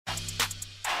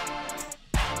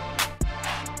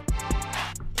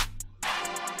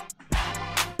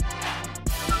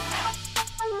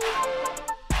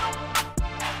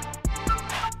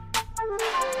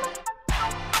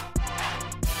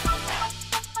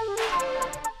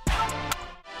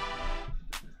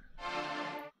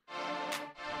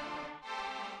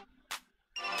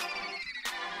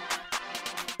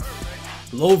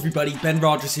Hello everybody, Ben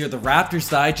Rogers here, the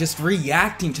Raptors Digest,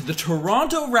 reacting to the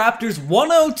Toronto Raptors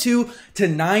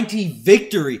 102-90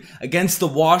 victory against the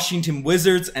Washington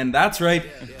Wizards. And that's right,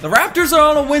 the Raptors are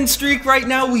on a win streak right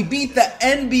now. We beat the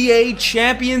NBA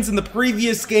champions in the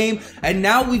previous game, and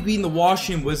now we've beaten the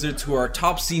Washington Wizards, who are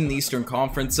top seed in the Eastern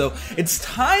Conference. So it's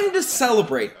time to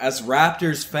celebrate as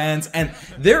Raptors fans, and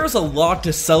there's a lot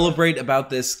to celebrate about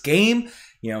this game.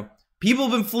 People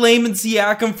have been flaming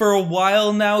Siakam for a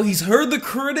while now. He's heard the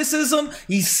criticism.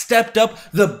 He's stepped up.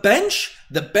 The bench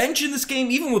in this game,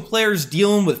 even with players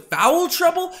dealing with foul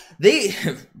trouble,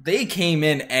 they came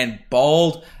in and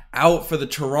balled out for the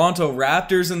Toronto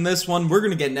Raptors in this one. We're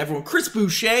going to get in everyone. Chris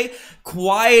Boucher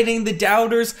quieting the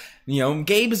doubters.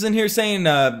 Gabe is in here saying,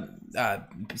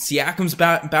 Siakam's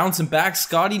bouncing back.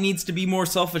 Scotty needs to be more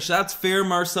selfish. That's fair,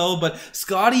 Marcel, but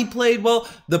Scotty played well.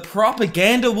 The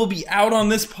propaganda will be out on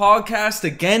this podcast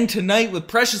again tonight with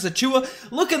Precious Achiuwa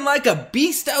looking like a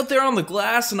beast out there on the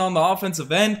glass and on the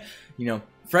offensive end.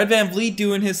 Fred VanVleet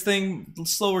doing his thing.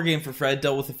 Slower game for Fred.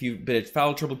 Dealt with a few bit of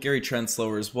foul trouble. Gary Trent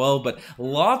slower as well, but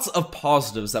lots of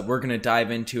positives that we're going to dive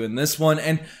into in this one.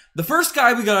 And the first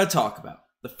guy we got to talk about.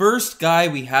 The first guy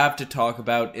we have to talk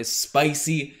about is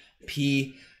Spicy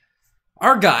P.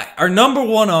 Our guy, our number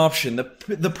one option,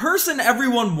 the person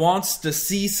everyone wants to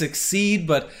see succeed,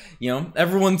 but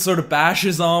everyone sort of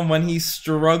bashes on when he's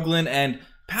struggling. And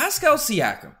Pascal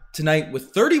Siakam tonight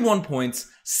with 31 points,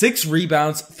 6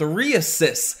 rebounds, 3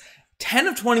 assists, 10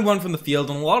 of 21 from the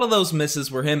field, and a lot of those misses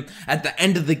were him at the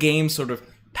end of the game sort of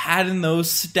padding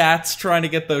those stats, trying to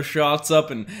get those shots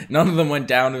up, and none of them went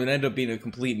down. It ended up being a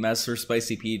complete mess for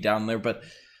Spicy P down there, but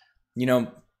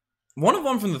one of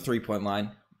them from the three-point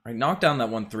line, right? Knocked down that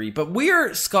 1-3. But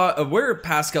where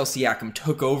Pascal Siakam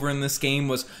took over in this game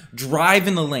was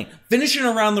driving the lane, finishing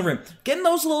around the rim, getting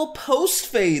those little post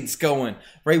fades going,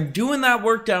 right? Doing that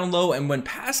work down low. And when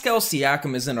Pascal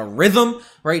Siakam is in a rhythm,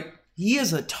 right, he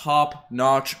is a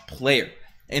top-notch player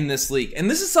in this league. And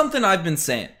this is something I've been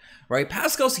saying, right?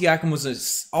 Pascal Siakam was an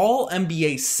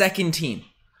All-NBA second team.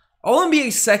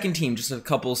 All-NBA second team just a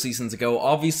couple of seasons ago.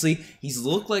 Obviously, he's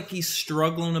looked like he's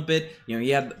struggling a bit.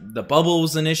 He had the bubble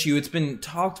was an issue. It's been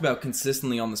talked about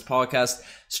consistently on this podcast.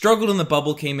 Struggled in the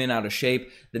bubble, came in out of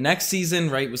shape. The next season,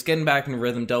 right, was getting back in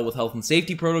rhythm, dealt with health and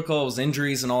safety protocols,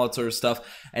 injuries, and all that sort of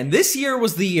stuff. And this year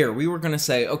was the year we were going to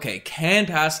say, okay, can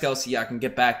Pascal Siakam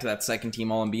get back to that second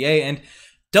team All-NBA? And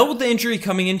dealt with the injury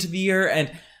coming into the year,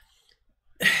 and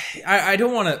I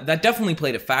don't want to, that definitely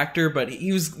played a factor, but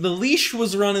the leash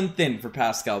was running thin for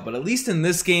Pascal, but at least in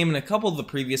this game and a couple of the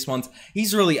previous ones,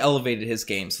 he's really elevated his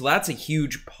game. So that's a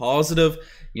huge positive,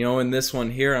 in this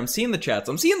one here. I'm seeing the chats.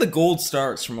 I'm seeing the gold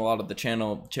stars from a lot of the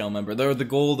channel member. They're the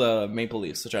gold Maple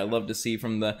Leafs, which I love to see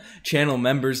from the channel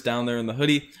members down there in the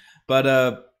hoodie. But,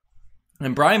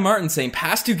 and Brian Martin saying,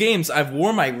 past 2 games, I've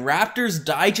worn my Raptors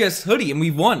Digest hoodie and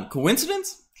we've won.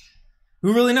 Coincidence?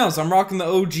 Who really knows? I'm rocking the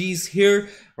OGs here,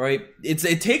 right?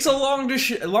 It takes a long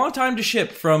time to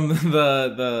ship from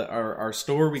our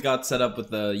store we got set up with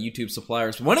the YouTube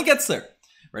suppliers. But when it gets there,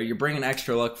 right, you're bringing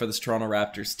extra luck for this Toronto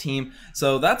Raptors team.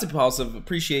 So that's a positive.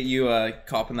 Appreciate you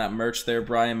copping that merch there,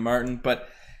 Brian Martin. But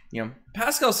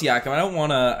Pascal Siakam, I don't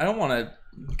want to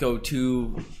go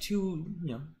too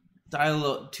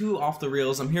dial too off the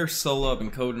reels. I'm here solo. I've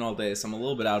been coding all day, so I'm a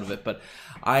little bit out of it. But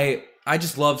I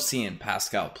just love seeing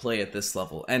Pascal play at this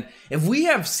level. And if we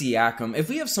have Siakam, if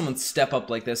we have someone step up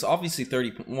like this, obviously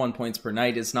 31 points per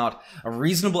night is not a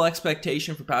reasonable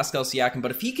expectation for Pascal Siakam,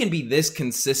 but if he can be this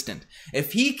consistent,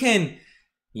 if he can,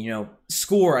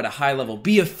 score at a high level,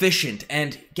 be efficient,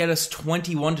 and get us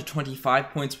 21 to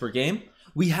 25 points per game,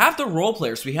 we have the role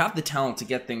players, we have the talent to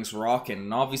get things rocking.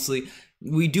 And obviously,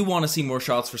 we do want to see more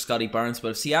shots for Scotty Barnes, but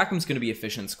if Siakam's going to be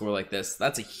efficient and score like this,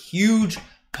 that's a huge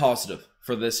positive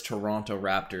for this Toronto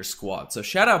Raptors squad. So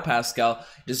shout out Pascal.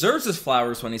 Deserves his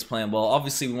flowers when he's playing well.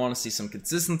 Obviously, we want to see some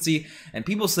consistency. And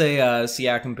people say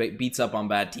Siakam beats up on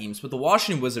bad teams. But the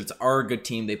Washington Wizards are a good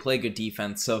team. They play good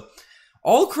defense. So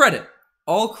all credit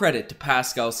to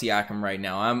Pascal Siakam right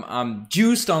now. I'm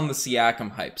juiced on the Siakam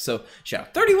hype. So shout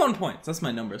out. 31 points. That's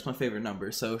my number. It's my favorite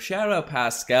number. So shout out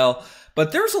Pascal.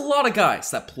 But there's a lot of guys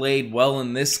that played well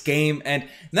in this game. And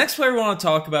next player we want to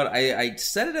talk about, I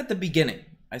said it at the beginning.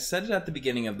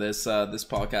 of this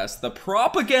podcast. The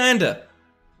propaganda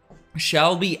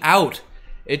shall be out.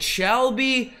 It shall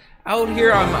be out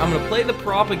here. I'm going to play the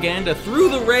propaganda through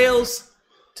the rails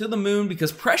to the moon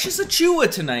because Precious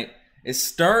Achiuwa tonight is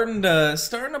starting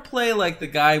to play like the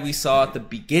guy we saw at the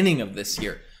beginning of this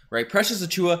year, right? Precious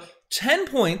Achiuwa, 10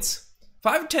 points,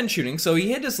 5 of 10 shooting, so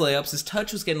he hit his layups. His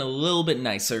touch was getting a little bit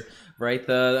nicer right?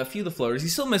 A few of the floaters. He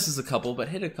still misses a couple, but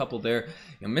hit a couple there.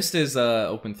 Missed his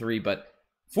open three, but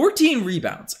 14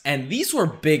 rebounds, and these were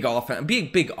big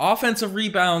offensive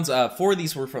rebounds. 4 of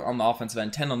these were on the offensive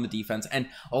end, 10 on the defense, and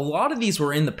a lot of these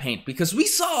were in the paint because we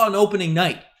saw on opening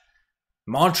night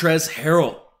Montrezl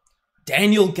Harrell,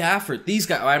 Daniel Gafford, these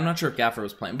guys. I'm not sure if Gafford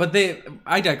was playing, but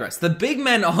I digress. The big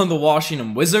men on the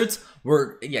Washington Wizards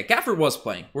Gafford was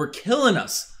playing. Were killing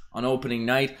us on opening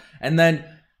night, and then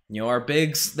our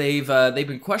bigs they've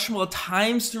been questionable at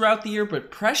times throughout the year,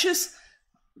 but Precious,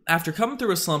 after coming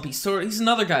through a slump, he's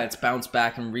another guy that's bounced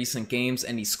back in recent games,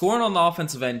 and he's scoring on the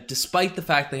offensive end despite the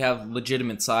fact they have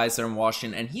legitimate size there in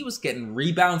Washington, and he was getting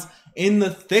rebounds in the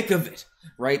thick of it,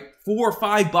 right? 4 or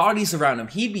 5 bodies around him.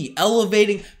 He'd be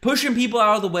elevating, pushing people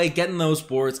out of the way, getting those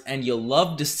boards, and you'll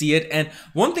love to see it. And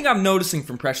one thing I'm noticing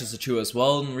from Precious Achiuwa as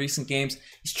well in recent games,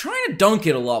 he's trying to dunk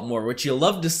it a lot more, which you'll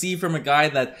love to see from a guy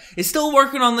that is still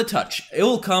working on the touch. It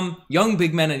will come. Young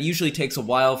big men, it usually takes a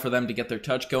while for them to get their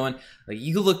touch going. Like,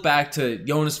 you could look back to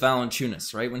Jonas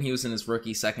Valanciunas, right, when he was in his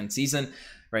rookie second season.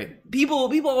 Right, people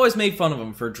always made fun of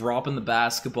him for dropping the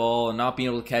basketball and not being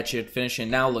able to catch it, finishing.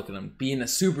 Now look at him, being a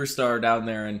superstar down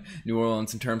there in New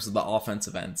Orleans in terms of the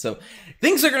offensive end. So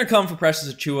things are going to come for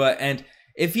Precious Achiuwa, and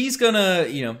if he's gonna,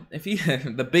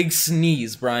 the big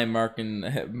sneeze, Brian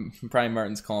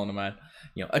Martin's calling him at,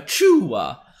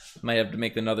 Achiuwa, might have to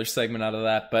make another segment out of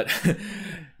that, but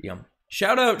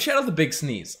Shout out the big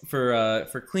sneeze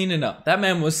for cleaning up. That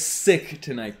man was sick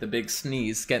tonight, the big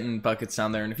sneeze, getting buckets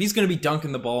down there. And if he's going to be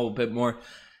dunking the ball a bit more,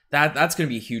 that's going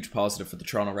to be a huge positive for the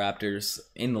Toronto Raptors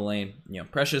in the lane.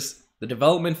 Precious, the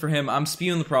development for him, I'm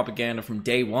spewing the propaganda from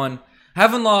day one. I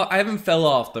haven't fell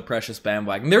off the Precious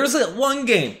bandwagon. There was one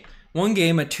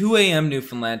game at 2 a.m.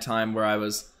 Newfoundland time where I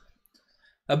was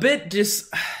a bit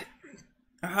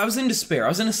I was in despair. I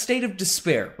was in a state of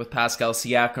despair with Pascal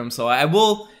Siakam, so I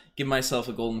will give myself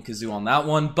a golden kazoo on that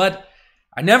one, but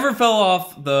I never fell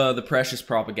off the Precious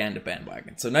propaganda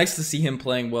bandwagon. So nice to see him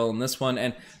playing well in this one.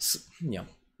 And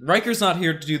Riker's not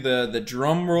here to do the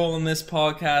drum roll in this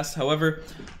podcast. However,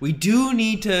 we do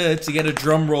need to get a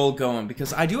drum roll going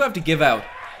because I do have to give out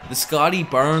the Scottie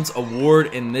Barnes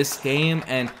Award in this game.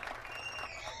 And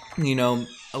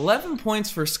 11 points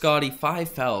for Scottie, 5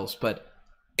 fouls, but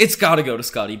it's got to go to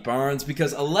Scottie Barnes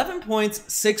because 11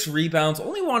 points, 6 rebounds,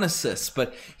 only 1 assist,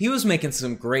 but he was making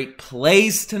some great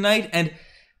plays tonight, and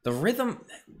the rhythm,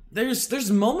 there's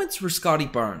moments for Scottie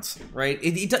Barnes, right?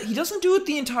 He doesn't do it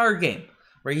the entire game,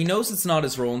 right? He knows it's not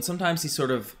his role, and sometimes he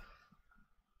sort of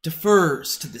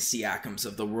defers to the Siakams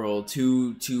of the world,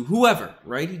 to whoever,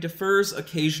 right? He defers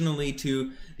occasionally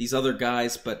to these other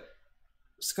guys, but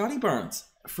Scottie Barnes,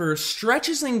 for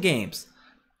stretches in games,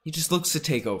 he just looks to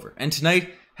take over, and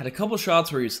tonight had a couple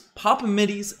shots where he was popping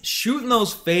middies, shooting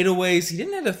those fadeaways. He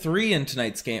didn't hit a 3 in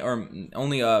tonight's game, or he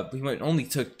only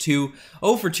took 2,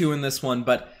 0 for 2 in this one.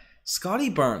 But Scottie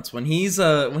Barnes, when he's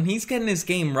getting his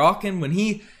game rocking, when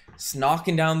he's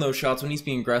knocking down those shots, when he's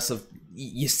being aggressive,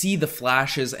 you see the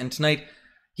flashes. And tonight,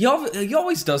 he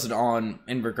always does it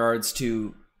in regards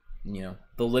to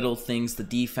the little things, the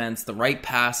defense, the right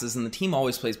passes, and the team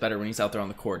always plays better when he's out there on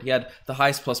the court. He had the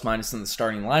highest plus minus in the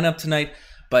starting lineup tonight,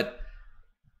 but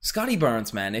Scottie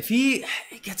Barnes, man, if he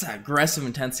gets that aggressive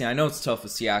intensity, I know it's tough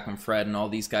with Siakam, Fred, and all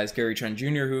these guys, Gary Trent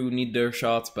Jr., who need their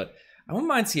shots, but I wouldn't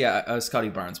mind Scottie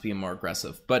Barnes being more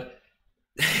aggressive. But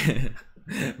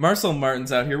Marcel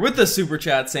Martin's out here with the super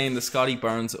chat saying the Scottie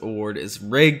Barnes Award is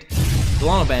rigged.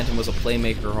 Delano Banton was a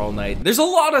playmaker all night. There's a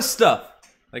lot of stuff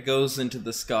that goes into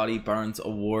the Scottie Barnes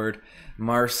Award,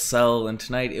 Marcel, and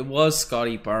tonight it was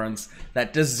Scottie Barnes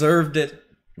that deserved it.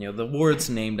 The award's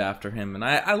named after him, and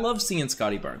I love seeing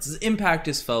Scottie Barnes. His impact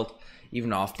is felt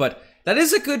even off, but that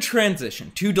is a good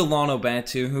transition to Delano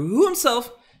Banton, who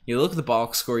himself, you look at the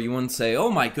box score, you wouldn't say,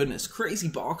 oh my goodness, crazy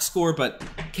box score, but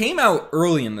came out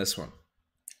early in this one.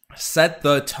 Set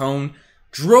the tone,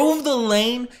 drove the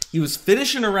lane, he was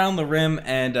finishing around the rim,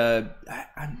 and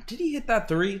did he hit that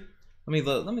 3? Let me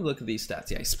look at these stats.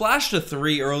 Yeah, he splashed a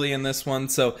 3 early in this one,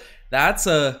 so that's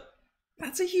a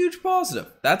huge positive.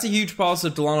 That's a huge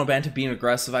positive, Delano Banton being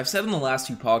aggressive. I've said in the last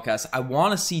 2 podcasts, I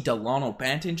want to see Delano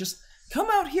Banton just come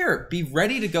out here, be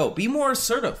ready to go, be more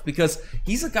assertive, because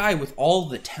he's a guy with all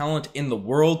the talent in the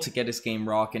world to get his game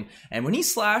rocking. And when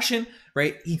he's slashing,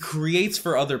 right, he creates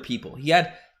for other people. He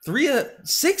had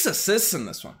 6 assists in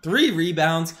this one, 3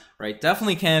 rebounds, right?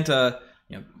 Definitely can't,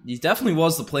 he definitely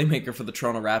was the playmaker for the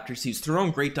Toronto Raptors. He's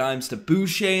throwing great dimes to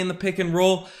Boucher in the pick and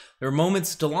roll. There are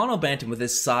moments, Delano Banton with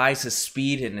his size, his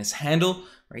speed, and his handle,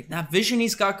 right? That vision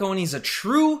he's got going, he's a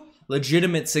true,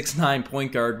 legitimate 6'9"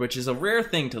 point guard, which is a rare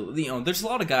thing to, there's a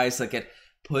lot of guys that get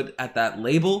put at that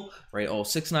label, right? Oh,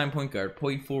 6'9" point guard,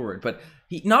 point forward. But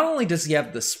he not only does he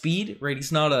have the speed, right?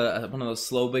 He's not one of those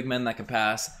slow big men that can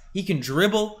pass. He can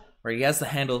dribble, right? He has the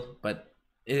handle, but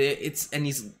and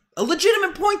he's a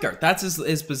legitimate point guard. That's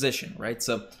his position, right?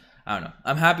 So I don't know.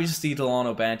 I'm happy to see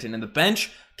Delano Banton, and the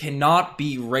bench cannot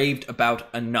be raved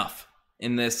about enough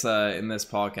in this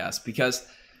podcast, because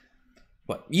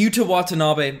Yuta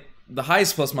Watanabe, the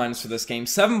highest plus minus for this game,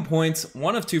 7 points,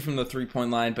 1 of 2 from the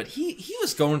 3-point line, but he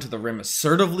was going to the rim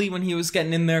assertively when he was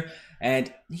getting in there,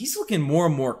 and he's looking more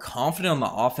and more confident on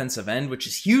the offensive end, which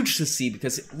is huge to see,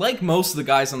 because like most of the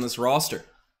guys on this roster,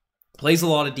 plays a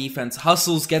lot of defense,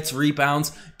 hustles, gets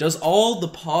rebounds, does all the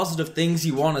positive things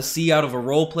you want to see out of a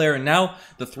role player. And now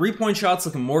the 3-point shot's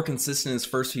looking more consistent in his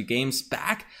first few games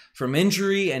back from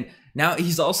injury. And now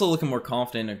he's also looking more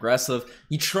confident and aggressive.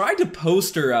 He tried to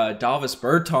poster Davis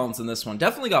Bertans in this one.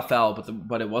 Definitely got fouled,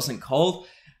 but it wasn't called.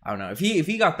 I don't know. If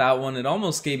he got that one, it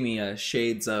almost gave me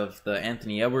shades of the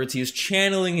Anthony Edwards. He was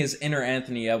channeling his inner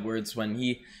Anthony Edwards when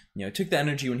he took the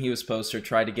energy when he was poster,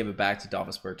 tried to give it back to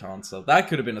Davis Bertans. So that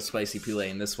could have been a spicy play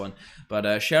in this one.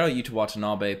 But shout out Yuta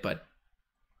Watanabe. But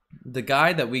the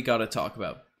guy that we got to talk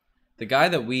about, the guy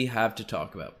that we have to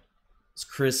talk about, is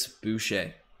Chris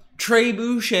Boucher. Trey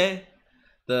Boucher,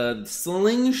 the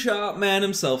slingshot man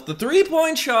himself. The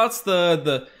 3-point shots,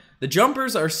 the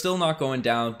jumpers are still not going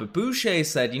down. But Boucher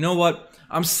said, you know what?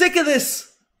 I'm sick of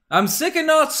this. I'm sick of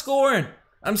not scoring.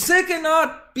 I'm sick of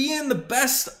not being the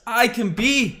best I can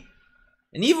be.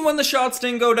 And even when the shots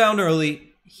didn't go down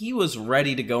early, he was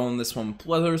ready to go in this one.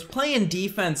 Whether it was playing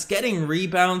defense, getting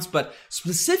rebounds, but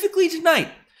specifically tonight,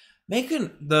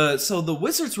 the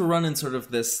Wizards were running sort of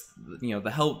this,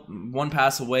 the help one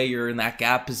pass away, you're in that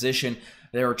gap position.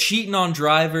 They were cheating on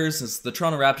drivers, as the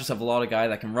Toronto Raptors have a lot of guys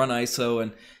that can run ISO,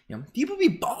 and people be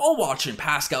ball watching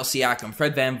Pascal Siakam,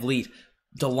 Fred VanVleet,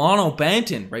 Delano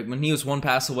Banton, right, when he was one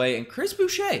pass away, and Chris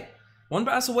Boucher, one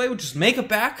pass away would just make a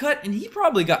back cut, and he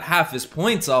probably got half his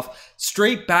points off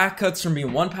straight back cuts from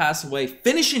being one pass away,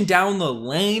 finishing down the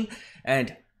lane.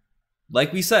 And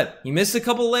like we said, he missed a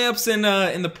couple layups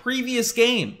in the previous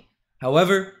game.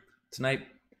 However, tonight,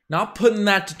 not putting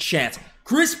that to chance.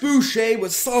 Chris Boucher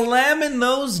was slamming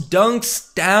those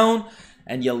dunks down,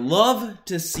 and you love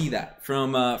to see that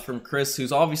from Chris,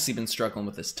 who's obviously been struggling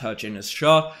with his touch and his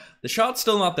shot. The shot's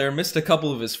still not there. Missed a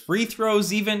couple of his free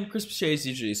throws even. Chris Boucher is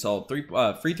usually a solid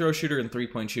free throw shooter and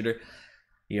 3-point shooter.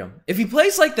 If he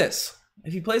plays like this,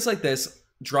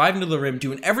 driving to the rim,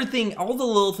 doing everything, all the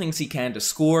little things he can to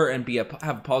score and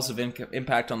have a positive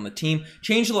impact on the team,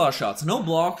 changed a lot of shots. No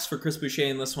blocks for Chris Boucher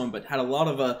in this one, but had a lot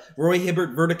of Roy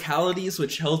Hibbert verticalities,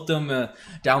 which helped him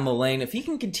down the lane. If he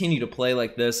can continue to play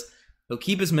like this, he'll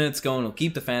keep his minutes going, he'll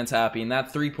keep the fans happy, and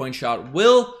that 3-point shot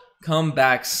will come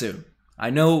back soon. I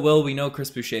know it will. We know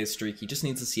Chris Boucher's streak. He just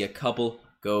needs to see a couple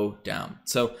go down.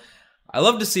 So I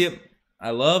love to see it. I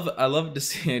love to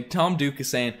see it. Tom Duke is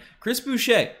saying, Chris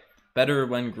Boucher, better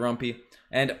when grumpy.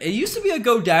 And it used to be a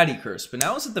GoDaddy curse, but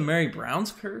now is it the Mary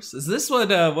Brown's curse? Is this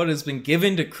what has been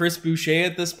given to Chris Boucher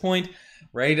at this point?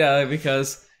 Right?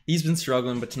 Because he's been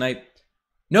struggling, but tonight,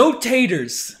 no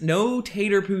taters. No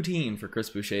tater poutine for Chris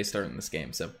Boucher starting this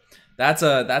game. So that's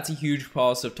a huge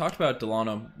positive. Talked about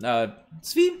Delano.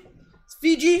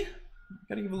 Sviji,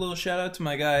 gotta give a little shout out to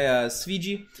my guy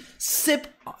Sviji. Stay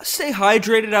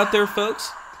hydrated out there, folks.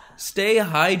 Stay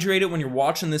hydrated when you're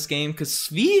watching this game, because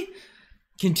Svi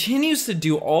continues to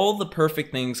do all the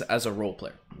perfect things as a role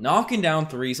player. Knocking down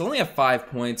threes, only have 5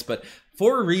 points, but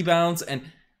 4 rebounds, and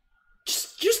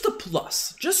just a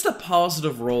plus. Just a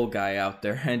positive role guy out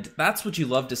there, and that's what you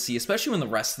love to see, especially when the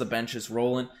rest of the bench is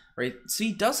rolling, right?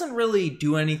 Svi doesn't really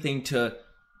do anything to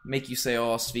make you say,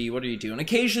 oh, Svi, what are you doing?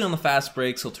 Occasionally on the fast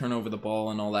breaks, he'll turn over the ball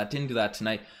and all that. Didn't do that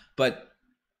tonight. But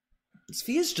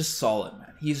Svi is just solid,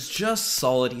 man. He's just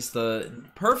solid. He's the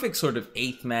perfect sort of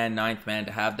 8th man, 9th man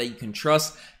to have that you can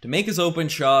trust to make his open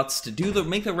shots, to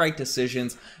make the right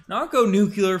decisions. Not go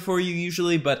nuclear for you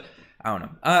usually, but I don't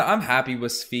know. I'm happy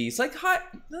with Svi. It's like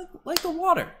the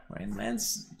water, right?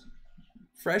 Man's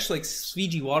fresh like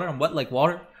Sviji water. I'm wet like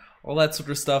water. All that sort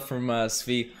of stuff from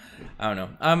Svi. I don't know.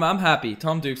 I'm happy.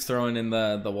 Tom Duke's throwing in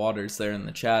the waters there in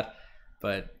the chat.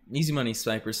 But Easy Money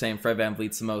Sniper saying Fred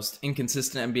VanVleet's the most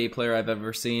inconsistent NBA player I've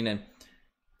ever seen. And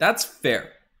that's fair.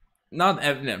 No,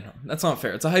 that's not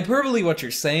fair. It's a hyperbole what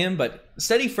you're saying, but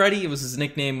Steady Freddy, it was his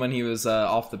nickname when he was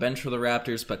off the bench for the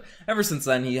Raptors. But ever since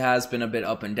then, he has been a bit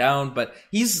up and down. But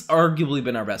he's arguably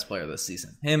been our best player this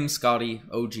season. Him, Scotty,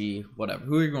 OG, whatever.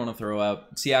 Who are you going to throw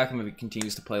out? Siakam if he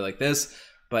continues to play like this.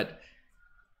 But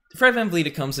Fred VanVleet,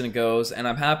 it comes and it goes, and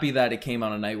I'm happy that it came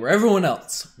on a night where everyone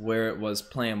else, where it was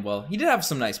playing well. He did have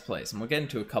some nice plays, and we'll get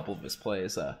into a couple of his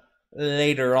plays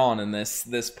later on in this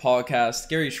podcast.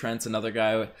 Gary Trent's another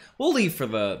guy we'll leave for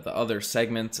the other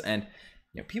segments, and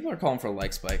people are calling for a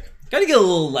like spike. Got to get a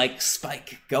little like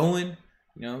spike going.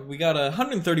 We got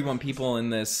 131 people in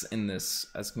this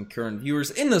as concurrent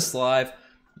viewers in this live.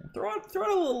 Throw out a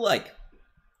little like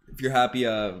if you're happy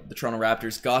the Toronto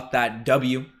Raptors got that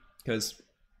W, because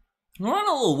we're on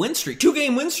a little win streak,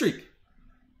 2-game win streak.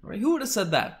 Right? Who would have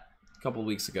said that a couple of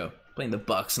weeks ago? Playing the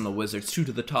Bucks and the Wizards, 2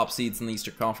 to the top seeds in the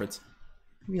Eastern Conference.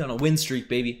 We on a win streak,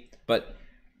 baby. But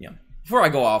before I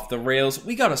go off the rails,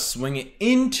 we gotta swing it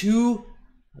into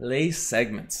les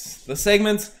segments. The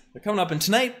segments are coming up, and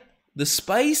tonight, the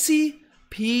Spicy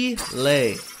P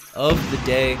lay of the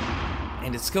day.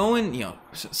 And it's going,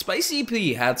 Spicy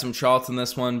P had some shots in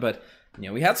this one, but,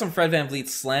 we had some Fred VanVleet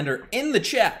slander in the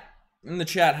chat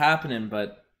happening,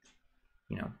 but,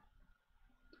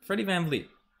 Freddie VanVleet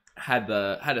had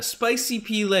a Spicy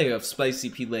P lay of Spicy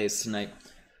P lays tonight.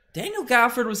 Daniel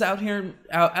Gafford was out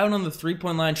on the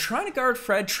 3-point line, trying to guard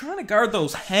Fred, trying to guard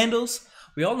those handles.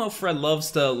 We all know Fred loves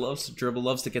to dribble,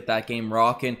 loves to get that game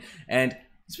rocking, and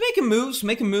he's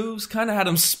making moves, kind of had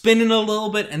him spinning a little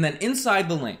bit, and then inside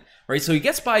the lane, right? So he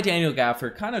gets by Daniel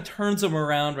Gafford, kind of turns him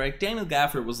around, right? Daniel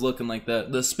Gafford was looking like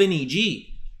the spinny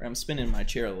G. Right? I'm spinning my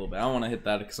chair a little bit. I don't want to hit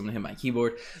that because I'm going to hit my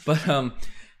keyboard. But,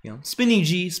 Spinny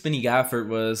Gafford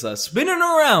was spinning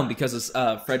around because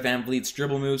of Fred VanVleet's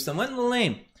dribble moves that went in the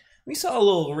lane. We saw a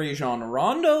little Rajon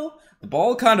Rondo. The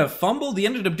ball kind of fumbled. He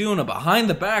ended up doing a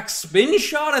behind-the-back spin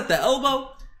shot at the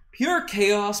elbow. Pure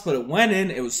chaos, but it went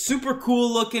in. It was super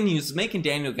cool looking. He was making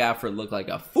Daniel Gafford look like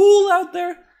a fool out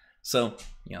there. So,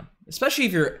 especially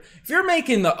if you're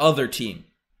making the other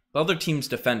team's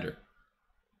defender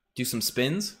do some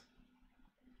spins,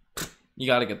 you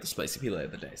got to get the Spicy P lay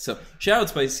of the day. So, shout out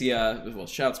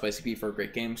Spicy P for a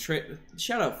great game.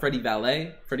 Shout out Freddie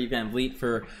VanVleet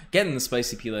for getting the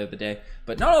Spicy P lay of the day.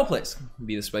 But not all plays can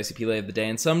be the Spicy P lay of the day,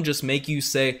 and some just make you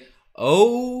say,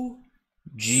 "Oh,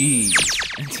 geez."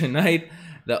 And tonight,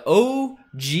 the "Oh,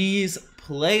 geez"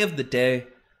 play of the day.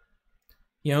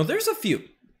 There's a few.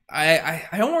 I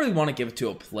don't really want to give it to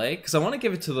a play, because I want to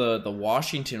give it to the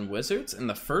Washington Wizards in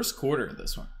the first quarter of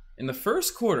this one. In the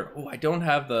first quarter, I don't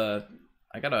have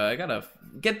I gotta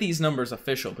get these numbers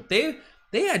official, but they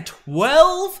had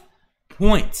 12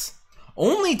 points.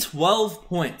 Only 12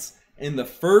 points in the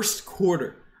first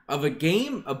quarter of a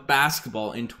game of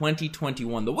basketball in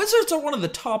 2021. The Wizards are one of the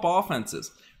top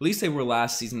offenses. At least they were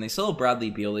last season. They still have Bradley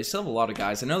Beal. They still have a lot of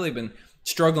guys. I know they've been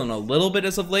struggling a little bit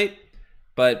as of late,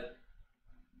 but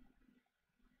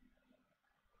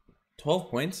 12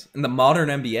 points in the modern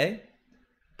NBA?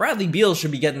 Bradley Beal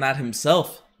should be getting that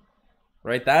himself.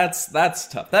 Right? That's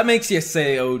tough. That makes you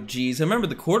say, "Oh, geez." I remember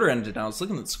the quarter ended, and I was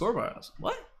looking at the scoreboard. I was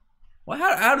like, what?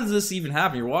 How does this even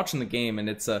happen? You're watching the game, and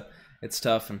it's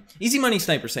tough. And Easy Money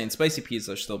Sniper saying Spicy P is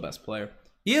our still best player.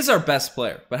 He is our best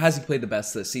player, but has he played the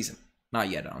best this season? Not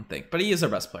yet, I don't think. But he is our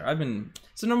best player.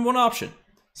 It's the number one option.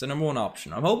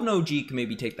 I'm hoping OG can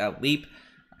maybe take that leap.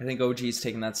 I think OG is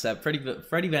taking that step. Freddie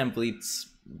VanVleet's,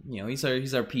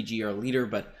 he's our PG, our leader,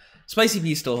 but Spicy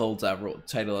P still holds that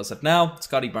title as of now.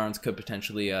 Scotty Barnes could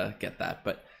potentially get that,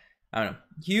 but I don't know.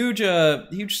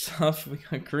 Huge stuff. We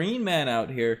got Green Man out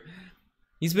here.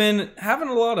 He's been having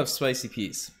a lot of Spicy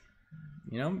Ps.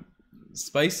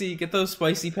 Spicy, get those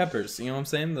spicy peppers. You know what I'm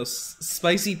saying? Those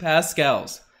spicy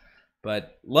Pascals.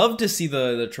 But love to see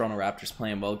the Toronto Raptors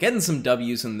playing well, getting some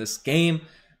W's in this game.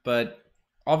 But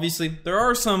obviously, there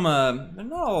are some, they're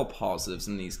not all positives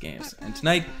in these games. And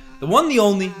tonight, the one, the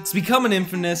only, it's becoming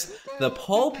infamous, the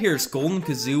Paul Pierce Golden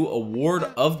Kazoo Award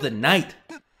of the night.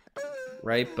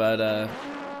 Right? But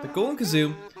the Golden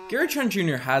Kazoo, Gary Trent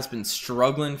Jr. has been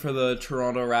struggling for the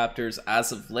Toronto Raptors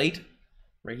as of late.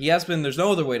 Right? He has been, there's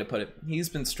no other way to put it. He's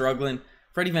been struggling.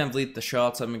 Freddie VanVleet, the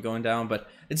shots have been going down, but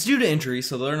it's due to injury,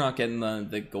 so they're not getting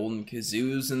the Golden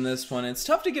Kazoos in this one. It's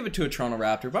tough to give it to a Toronto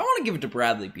Raptor, but I want to give it to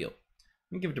Bradley Beal.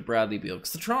 I'm going to give it to Bradley Beal,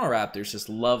 because the Toronto Raptors just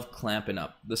love clamping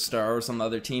up the stars on the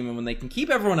other team, and when they can keep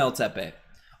everyone else at bay.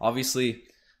 Obviously,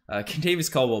 Kentavious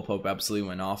Caldwell-Pope absolutely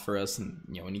went off for us, and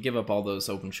when you give up all those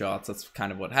open shots, that's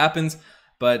kind of what happens,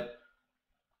 but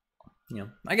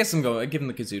I guess I'm giving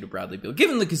the kazoo to Bradley Beal.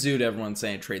 Giving the kazoo to everyone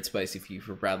saying trade Spicy P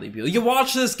for Bradley Beal. You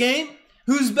watch this game?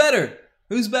 Who's better?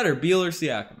 Beal or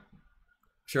Siakam?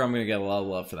 Sure, I'm gonna get a lot of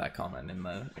love for that comment in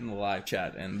the live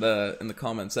chat and in the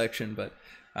comment section, but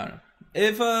I don't know.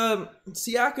 If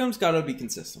Siakam's gotta be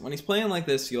consistent. When he's playing like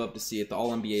this, you'll have to see it. The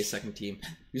All-NBA second team.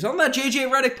 He's on that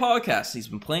JJ Redick podcast. He's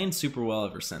been playing super well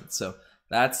ever since. So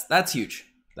that's huge.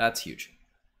 That's huge.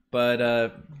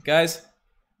 But guys,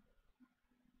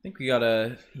 I think we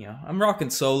gotta, I'm rocking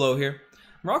solo here.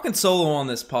 I'm rocking solo on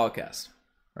this podcast,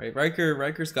 right?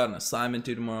 Riker's got an assignment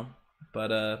due tomorrow,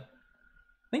 but I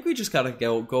think we just gotta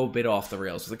go a bit off the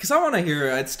rails with it, because I want to hear.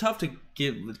 It's tough to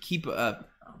keep a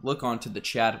look onto the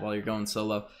chat while you're going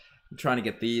solo. I'm trying to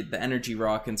get the energy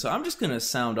rocking, so I'm just gonna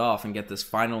sound off and get this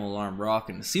final alarm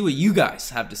rocking to see what you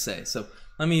guys have to say. So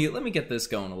let me get this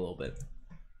going a little bit.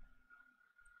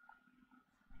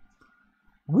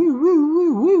 Woo woo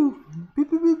woo woo. Beep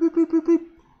beep beep beep beep beep beep.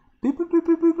 Beep beep beep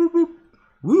beep beep beep beep.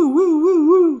 Woo woo woo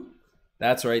woo.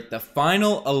 That's right. The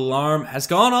final alarm has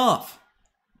gone off.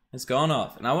 It's gone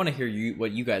off, and I want to hear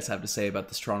what you guys have to say about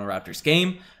this Toronto Raptors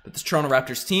game, about this Toronto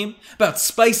Raptors team, about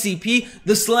Spicy P,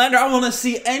 the slander. I want to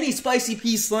see any Spicy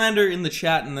P slander in the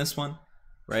chat in this one,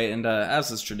 right? And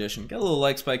as is tradition, get a little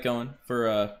like spike going for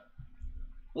a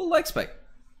little like spike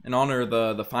in honor of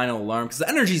the final alarm, because the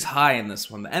energy's high in this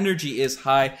one. The energy is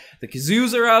high. The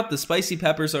kazoos are out, the spicy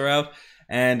peppers are out,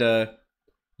 and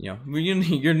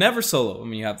you're never solo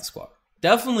when you have the squad.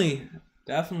 Definitely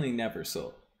never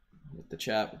solo. With the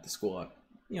chat, with the squad.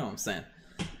 You know what I'm saying.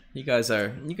 You guys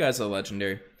are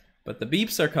legendary. But the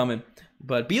beeps are coming.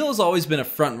 But Beal has always been a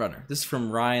front runner. This is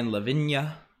from Ryan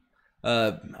Lavinia.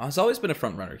 Has always been a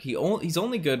front runner. He's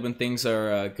only good when things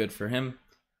are good for him.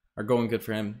 Are going good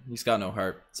for him. He's got no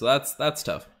heart. So that's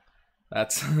tough.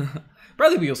 That's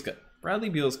Bradley Beal's good. Bradley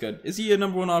Beal's good. Is he a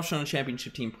number one option on a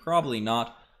championship team? Probably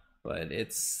not. But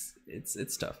it's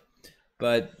tough.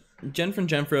 But Jen from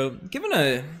Genfro, given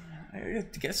a I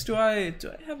guess, do I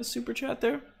have a super chat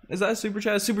there? Is that a super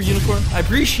chat? A super unicorn? I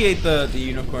appreciate the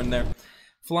unicorn there.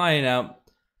 Flying out.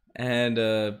 And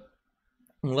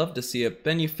love to see it.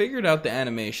 Ben, you figured out the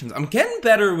animations. I'm getting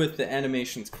better with the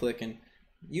animations clicking.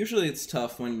 Usually it's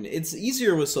tough when it's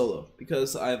easier with solo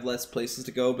because I have less places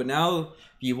to go. But now,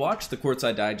 if you watch the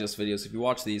Courtside Digest videos, if you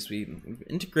watch these, we're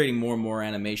integrating more and more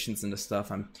animations into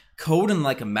stuff. I'm coding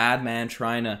like a madman,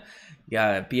 trying to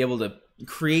be able to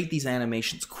create these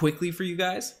animations quickly for you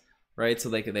guys, right? So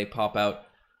they pop out,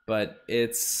 but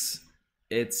it's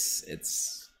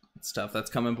tough. That's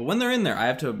coming. But when they're in there, I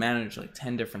have to manage like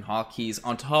 10 different hotkeys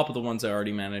on top of the ones I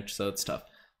already managed, so it's tough.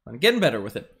 I'm getting better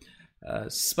with it.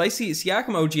 Spicy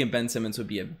Siakam, OG, and Ben Simmons would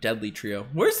be a deadly trio.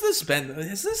 Where's this Ben?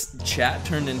 Is this chat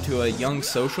turned into a young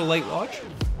socialite watch?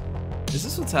 Is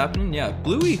this what's happening? Yeah,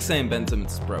 Blue Week saying Ben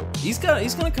Simmons is broke. He's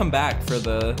gonna come back for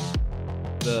the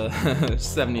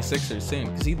 76ers soon,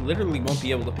 because he literally won't be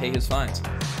able to pay his fines.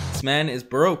 This man is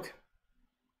broke.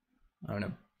 I don't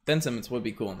know. Ben Simmons would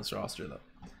be cool in this roster, though.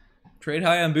 Trade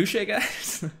high on Boucher,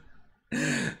 guys?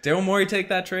 Daryl Morey take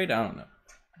that trade? I don't know.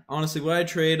 Honestly, would I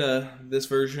trade this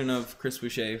version of Chris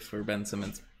Boucher for Ben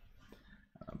Simmons?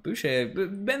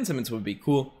 Ben Simmons would be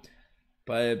cool,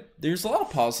 but there's a lot of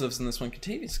positives in this one.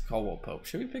 Kentavious Caldwell-Pope.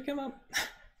 Should we pick him up?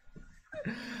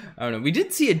 I don't know. We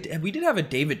did have a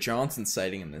David Johnson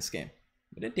sighting in this game.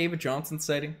 We did David Johnson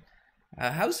sighting.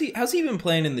 How's he been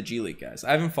playing in the G League, guys?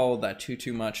 I haven't followed that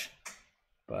too much,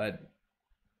 but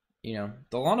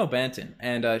Delano Banton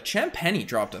and Champ Penny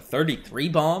dropped a 33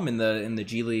 bomb in the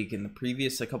G League in the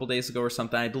previous a couple days ago or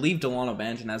something. I believe Delano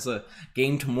Banton has a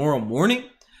game tomorrow morning,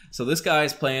 so this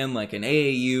guy's playing like an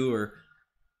AAU or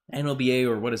NLBA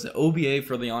or what is it, OBA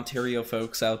for the Ontario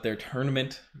folks out there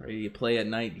tournament, where you play at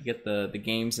night, you get the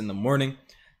games in the morning.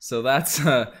 So that's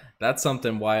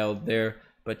something wild there.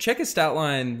 But check his stat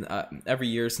line every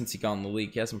year since he got in the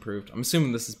league. He has improved. I'm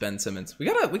assuming this is Ben Simmons. We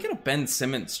got a Ben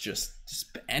Simmons just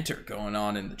banter going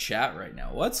on in the chat right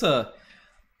now. What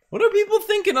are people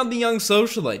thinking on the young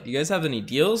socialite? Do you guys have any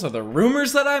deals? Are there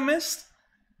rumors that I missed?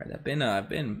 Right, I've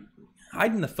been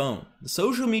hiding the phone. The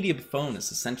social media phone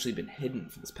has essentially been hidden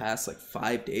for this past like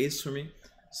 5 days for me,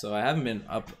 so I haven't been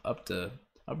up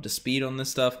to speed on this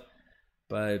stuff.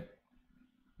 But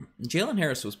Jalen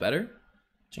Harris was better.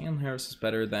 Jalen Harris was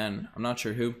better than I'm not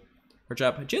sure who.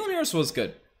 Jalen Harris was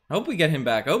good. I hope we get him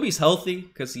back. I hope he's healthy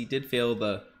because he did fail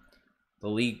the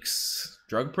league's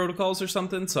drug protocols or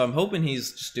something. So I'm hoping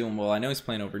he's just doing well. I know he's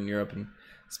playing over in Europe and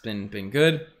it's been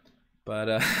good,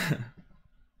 but.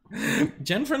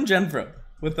 Jen from Genfro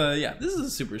with this is a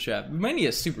super chat. We might need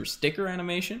a super sticker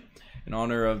animation in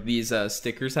honor of these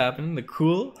stickers happening. The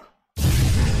cool.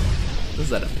 Is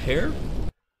that a pair?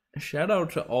 Shout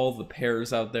out to all the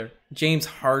pairs out there. James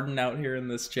Harden out here in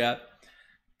this chat.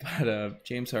 But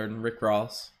James Harden, Rick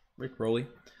Ross, Rick Rowley.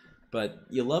 But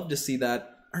you love to see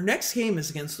that. Our next game is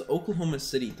against the Oklahoma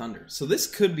City Thunder. So this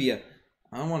could be I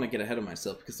don't want to get ahead of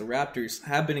myself because the Raptors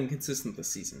have been inconsistent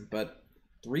this season, but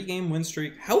 3-game win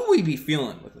streak. How will we be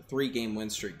feeling with a 3-game win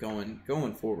streak going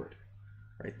forward?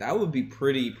 Right, that would be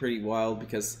pretty wild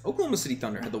because Oklahoma City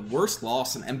Thunder had the worst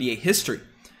loss in NBA history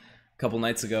a couple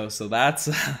nights ago. So that's,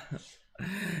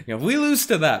 if we lose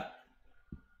to that,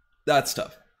 that's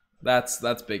tough.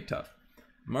 That's big tough.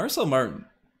 Marcel Martin,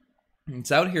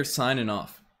 it's out here signing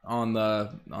off on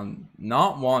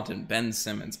not wanting Ben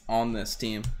Simmons on this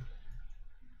team.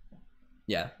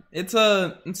 Yeah,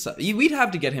 we'd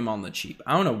have to get him on the cheap.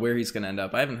 I don't know where he's going to end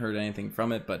up. I haven't heard anything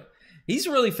from it, but he's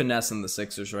really finessing the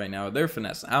Sixers right now. They're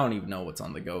finessing. I don't even know what's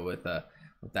on the go with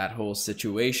that whole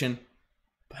situation.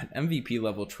 But MVP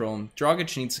level troll.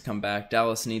 Dragic needs to come back.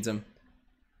 Dallas needs him.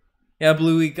 Yeah,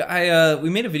 Blue Week. We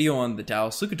made a video on the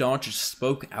Dallas. Luka Doncic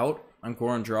spoke out on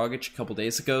Goran Dragic a couple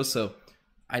days ago, so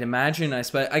I'd imagine,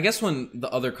 I guess when the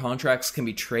other contracts can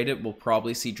be traded, we'll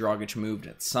probably see Dragic moved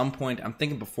at some point. I'm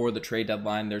thinking before the trade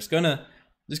deadline, there's gonna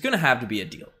have to be a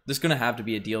deal. There's gonna have to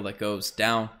be a deal that goes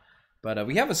down. But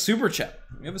we have a super chat.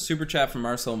 We have a super chat from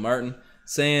Marcel Martin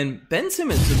saying Ben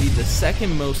Simmons would be the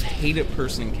second most hated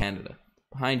person in Canada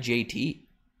behind JT.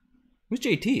 Who's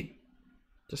JT?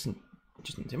 Justin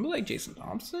Timberlake, Jason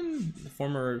Thompson, the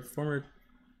former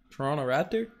Toronto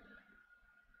Raptor.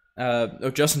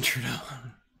 Justin Trudeau.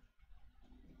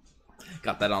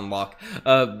 Got that on lock.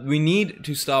 We need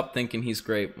to stop thinking he's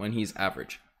great when he's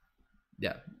average.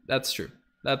 Yeah, that's true.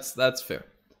 That's fair.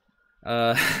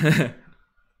 Bro,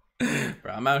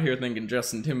 I'm out here thinking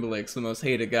Justin Timberlake's the most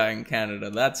hated guy in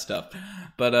Canada. That's tough.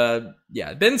 But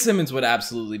yeah, Ben Simmons would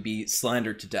absolutely be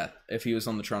slandered to death if he was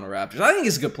on the Toronto Raptors. I think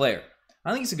he's a good player.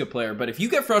 But if you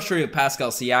get frustrated with Pascal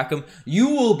Siakam, you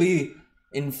will be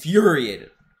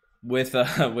infuriated with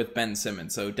Ben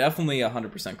Simmons. So definitely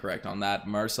 100% correct on that,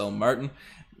 Marcel Martin.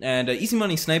 And Easy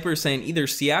Money Sniper is saying either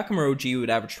Siakam or OG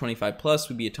would average 25 plus,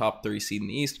 would be a top 3 seed in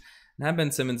the East, and have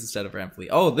Ben Simmons instead of VanVleet.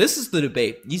 Oh, this is the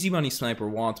debate. Easy Money Sniper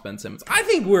wants Ben Simmons. I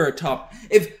think we're a top.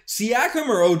 If Siakam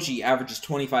or OG averages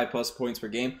 25 plus points per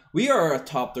game, we are a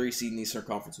top 3 seed in the Eastern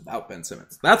Conference without Ben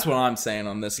Simmons. That's what I'm saying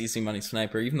on this, Easy Money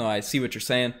Sniper, even though I see what you're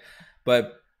saying.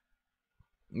 But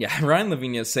yeah, Ryan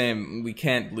Lavinia is saying we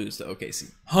can't lose to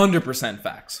OKC. 100%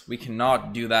 facts. We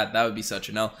cannot do that. That would be such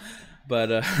an L.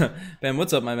 But, Ben,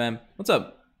 what's up, my man? What's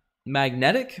up?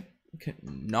 Magnetic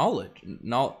Knowledge.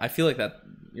 I feel like that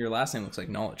your last name looks like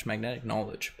Knowledge. Magnetic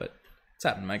Knowledge. But what's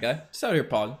happening, my guy? Just out here,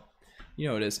 pod. You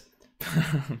know it is.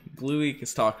 Blue Week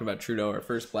is talking about Trudeau, our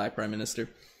first black prime minister.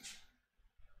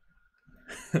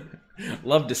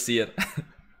 Love to see it.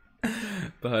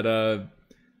 But,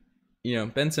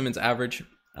 Ben Simmons average.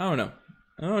 I don't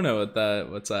know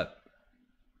what's that.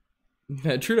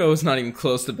 Trudeau is not even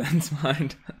close to Ben's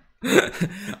mind.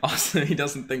 Also, he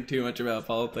doesn't think too much about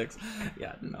politics.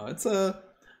 Yeah, no,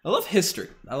 I love history.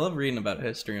 I love reading about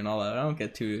history and all that. I don't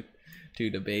get too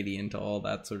debatey into all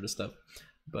that sort of stuff.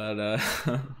 But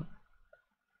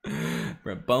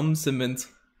Bum Simmons,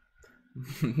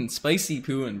 Spicy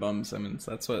Poo and Bum Simmons.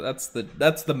 That's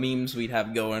the memes we'd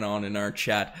have going on in our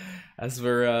chat as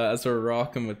we're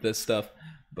rocking with this stuff.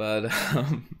 But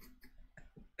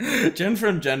Jen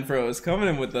from Genfro is coming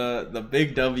in with the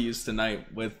big W's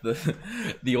tonight with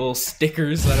the old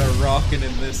stickers that are rocking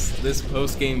in this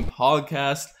post game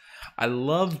podcast. I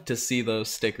love to see those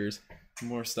stickers.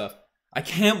 More stuff. I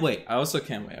can't wait. I also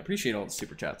can't wait. I appreciate all the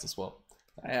super chats as well.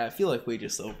 I feel like we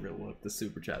just overlook the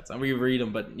super chats. We read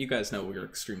them, but you guys know we're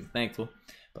extremely thankful.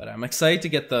 But I'm excited to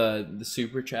get the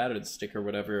super chat or the sticker,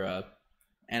 whatever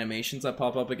animations that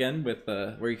pop up again with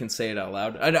where you can say it out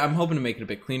loud. I'm hoping to make it a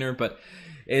bit cleaner, but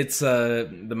it's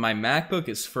my MacBook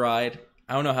is fried.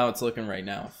 I don't know how it's looking right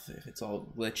now, if it's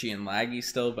all glitchy and laggy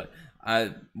still, but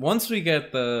once we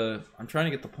get I'm trying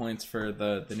to get the points for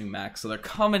the new Mac, so they're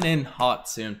coming in hot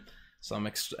soon. So I'm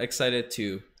excited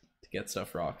to get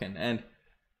stuff rocking. And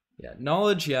yeah,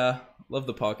 Knowledge, love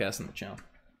the podcast and the channel.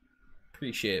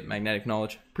 Appreciate it, Magnetic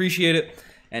Knowledge. Appreciate it.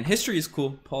 And history is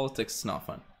cool. Politics is not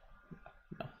fun.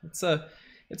 No,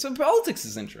 politics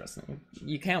is interesting.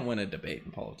 You can't win a debate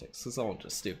in politics. It's all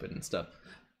just stupid and stuff.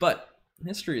 But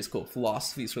history is cool.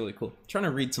 Philosophy is really cool. I'm trying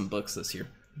to read some books this year.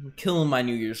 I'm killing my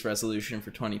New Year's resolution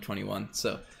for 2021.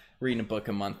 So reading a book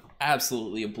a month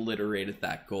absolutely obliterated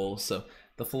that goal. So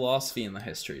the philosophy and the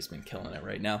history has been killing it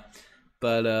right now.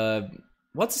 But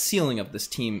what's the ceiling of this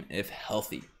team if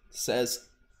healthy? Says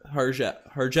Harjep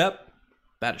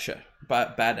Badesha.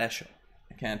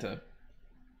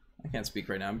 I can't speak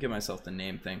right now. I'm giving myself the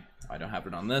name thing. I don't have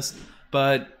it on this.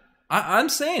 But I'm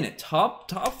saying it.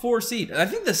 Top 4 seed. I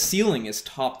think the ceiling is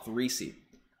top 3 seed.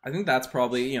 I think that's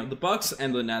probably, the Bucks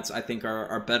and the Nets, I think,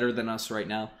 are better than us right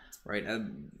now. Right?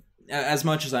 As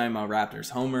much as I'm a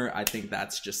Raptors homer, I think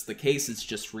that's just the case. It's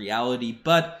just reality.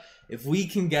 But if we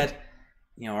can get,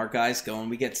 our guys going,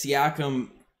 we get Siakam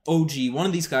OG, one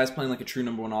of these guys playing like a true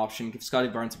number one option, give Scotty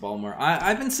Barnes a ball more.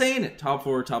 I've been saying it, top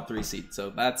 4, top 3 seed. So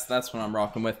that's what I'm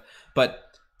rocking with. But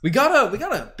we got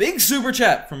a big super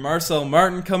chat from Marcel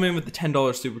Martin come in with the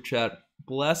 $10 super chat.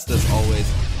 Blessed as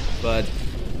always. But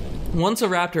once a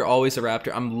Raptor, always a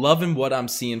Raptor. I'm loving what I'm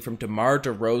seeing from DeMar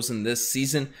DeRozan this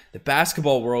season. The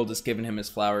basketball world has given him his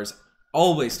flowers,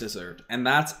 always deserved. And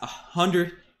that's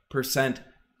 100%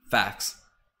 facts.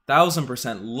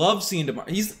 1000%. Love seeing DeMar.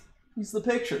 He's the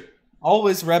picture.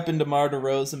 Always repping DeMar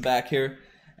DeRozan back here.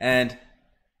 And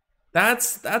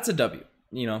that's a W.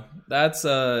 You know, that's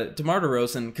DeMar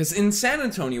DeRozan. Because in San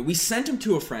Antonio, we sent him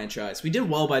to a franchise. We did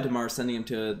well by DeMar sending him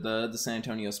to the San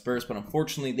Antonio Spurs. But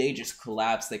unfortunately, they just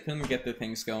collapsed. They couldn't get their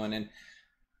things going. And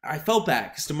I felt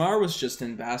bad because DeMar was just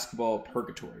in basketball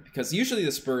purgatory. Because usually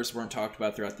the Spurs weren't talked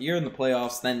about throughout the year in the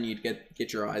playoffs. Then you'd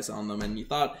get your eyes on them. And you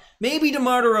thought maybe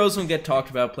DeMar DeRozan would get talked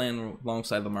about playing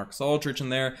alongside LaMarcus Aldridge in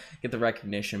there. Get the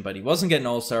recognition. But he wasn't getting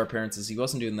all-star appearances. He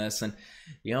wasn't doing this. And,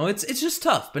 you know, it's just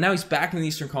tough. But now he's back in the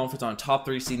Eastern Conference on a top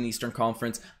 3 seed in the Eastern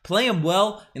Conference. Playing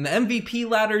well in the MVP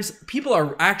ladders. People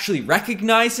are actually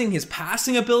recognizing his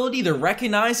passing ability. They're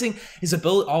recognizing his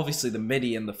ability. Obviously, the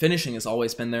midi and the finishing has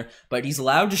always been there. But he's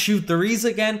allowed to shoot threes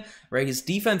again, right? His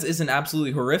defense isn't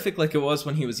absolutely horrific like it was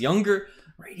when he was younger,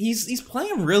 right? He's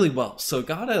playing really well. So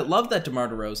gotta love that DeMar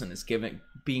DeRozan is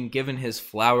being given his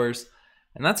flowers,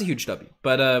 and that's a huge W.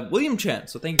 But William Chan,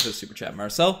 so thank you for the super chat,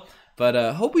 Marcel.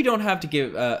 But hope we don't have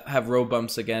to have road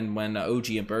bumps again when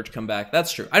OG and Birch come back.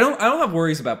 That's true. I don't have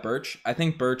worries about Birch. I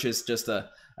think Birch is just a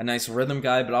nice rhythm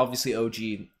guy, but obviously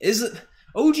OG,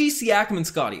 Siakam, and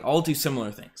Scotty all do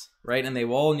similar things, right? And they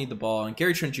will all need the ball. And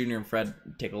Gary Trent Jr. and Fred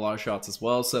take a lot of shots as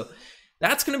well. So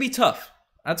that's going to be tough.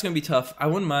 I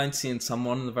wouldn't mind seeing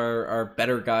someone of our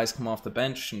better guys come off the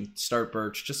bench and start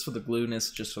Birch just for the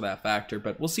glueness, just for that factor.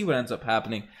 But we'll see what ends up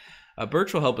happening.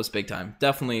 Birch will help us big time.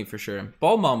 Definitely, for sure.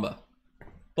 Bald Mamba.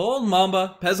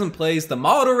 Peasant plays the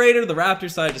moderator. The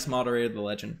Raptors side just moderated the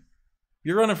legend. If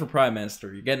you're running for Prime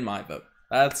Minister, you're getting my vote.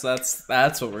 That's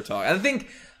what we're talking. I think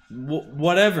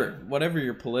whatever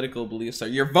your political beliefs are,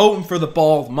 you're voting for the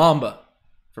Bald Mamba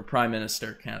for Prime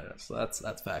Minister Canada. So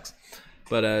that's facts.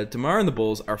 But DeMar and the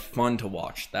Bulls are fun to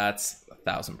watch. That's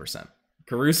 1000%.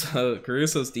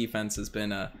 Caruso's defense has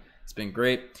been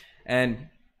great. And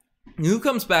who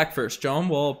comes back first? John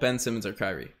Wall, Ben Simmons, or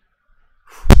Kyrie?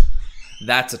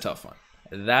 That's a tough one.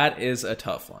 That is a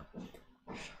tough one.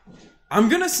 I'm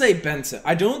gonna say Ben Simmons.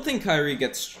 I don't think Kyrie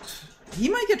gets. He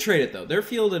might get traded though. They're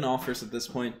fielding offers at this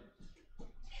point.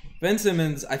 Ben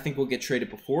Simmons, I think, will get traded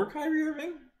before Kyrie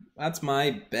Irving. That's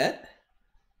my bet.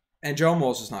 And John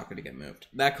Wall's just not going to get moved.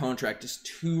 That contract is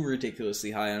too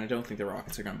ridiculously high, and I don't think the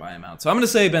Rockets are going to buy him out. So I'm going to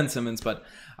say Ben Simmons, but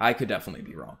I could definitely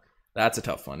be wrong. That's a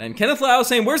tough one. And Kenneth Lau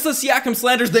saying, where's the Siakam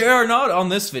slanders? They are not on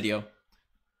this video.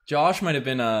 Josh might have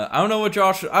been, I don't know what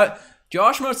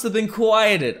Josh must have been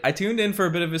quieted. I tuned in for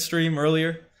a bit of his stream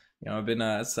earlier. You know, I've been,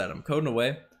 as I said, I'm coding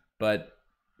away. But,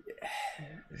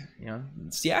 you know,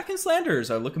 Siakam slanders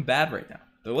are looking bad right now.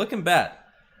 They're looking bad.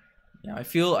 Yeah, I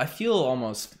feel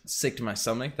almost sick to my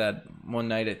stomach that one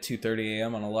night at 2:30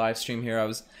 a.m. on a live stream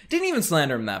here, didn't even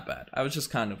slander him that bad. I was just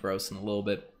kind of roasting a little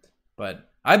bit. But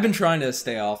I've been trying to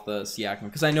stay off the Siakam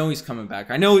because I know he's coming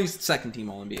back. I know he's second team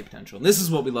All-NBA potential. And this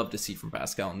is what we love to see from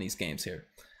Pascal in these games here.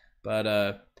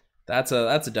 But that's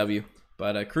a W.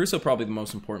 But Caruso probably the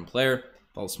most important player.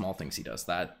 All the small things he does.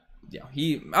 I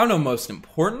don't know most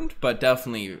important, but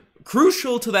definitely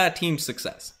crucial to that team's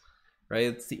success.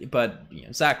 Right, but you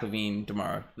know, Zach LaVine,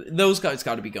 DeMar, those guys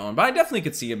got to be going. But I definitely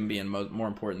could see him being more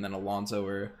important than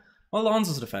Alonzo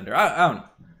Alonzo's a defender. I don't know.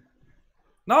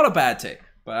 Not a bad take,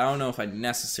 but I don't know if I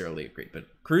necessarily agree. But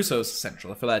Caruso is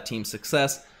essential for that team's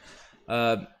success.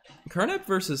 Kernet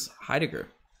versus Heidegger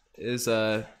is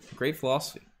a great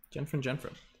philosophy. Genfrin.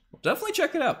 Definitely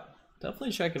check it out.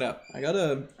 I got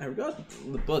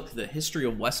the book, The History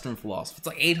of Western Philosophy. It's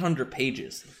like 800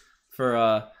 pages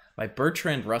for by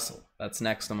Bertrand Russell. That's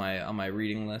next on my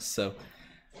reading list. So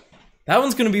that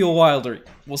one's gonna be a wild read.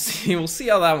 We'll see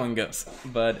how that one goes.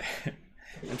 But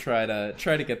I'll try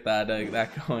to get that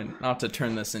going. Not to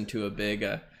turn this into a big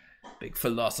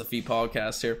philosophy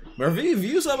podcast here. Our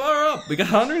views are up. We got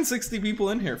 160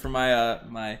 people in here for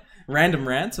my random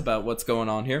rants about what's going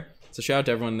on here. So shout out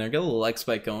to everyone there. Get a little like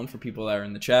spike going for people that are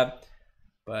in the chat.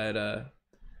 But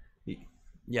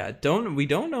yeah, don't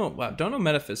know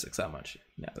metaphysics that much.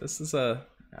 Yeah, this is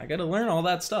I got to learn all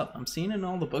that stuff. I'm seeing it in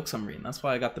all the books I'm reading. That's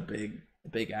why I got the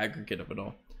big aggregate of it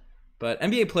all. But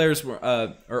NBA players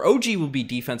or OG will be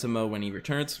defensive mode when he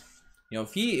returns. You know,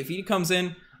 if he comes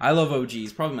in, I love OG.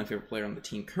 He's probably my favorite player on the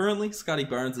team currently. Scotty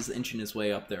Barnes is inching his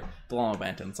way up there. Delano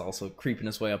Banton's also creeping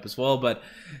his way up as well. But,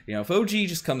 you know, if OG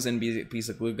just comes in, be a piece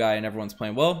of glue guy, and everyone's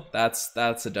playing well, that's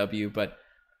a W. But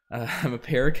I'm a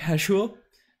para-casual.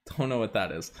 Don't know what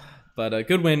that is. But a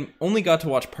good win. Only got to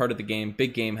watch part of the game.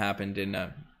 Big game happened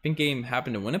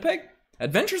in Winnipeg.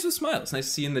 Adventures with Smiles. Nice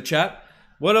to see you in the chat.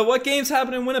 What games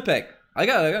happened in Winnipeg? I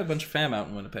got a bunch of fam out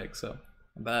in Winnipeg, so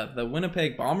the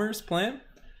Winnipeg Bombers playing.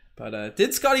 But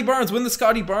did Scotty Barnes win the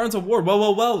Scotty Barnes Award?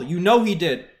 Well, you know he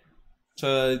did.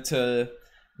 To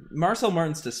Marcel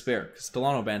Martin's despair, because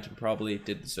Delano Banton probably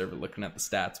did deserve it looking at the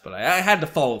stats, but I had to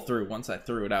follow through once I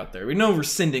threw it out there. We know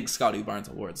rescinding Scotty Barnes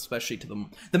Awards, especially to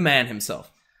the man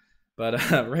himself.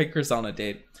 But Riker's on a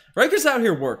date. Riker's out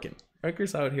here working.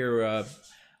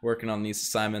 Working on these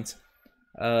assignments.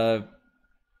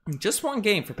 Just one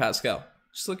game for Pascal.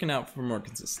 Just looking out for more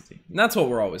consistency. And that's what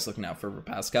we're always looking out for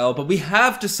Pascal. But we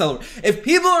have to celebrate. If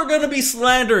people are going to be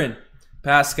slandering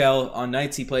Pascal on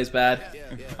nights he plays bad,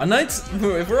 on nights,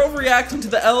 if we're overreacting to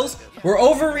the L's, we're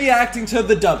overreacting to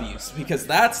the W's. Because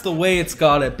that's the way it's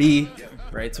got to be.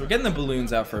 Right? So we're getting the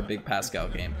balloons out for a big Pascal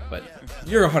game. But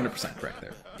you're 100% correct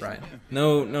there, Ryan.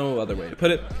 No other way to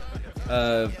put it.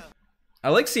 I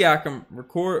like Siakam.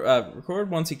 Record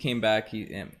once he came back.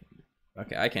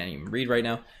 Okay, I can't even read right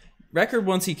now. Record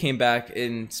once he came back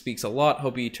and speaks a lot.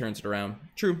 Hope he turns it around.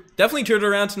 True. Definitely turned it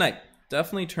around tonight.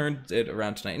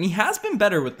 And he has been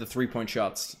better with the 3-point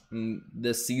shots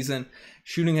this season.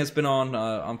 Shooting has been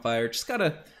on fire. Just got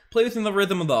to play within the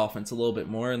rhythm of the offense a little bit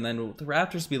more, and then the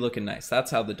Raptors be looking nice.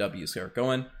 That's how the W's are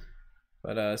going.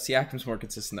 But Siakam's more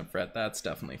consistent than Fred. That's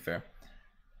definitely fair.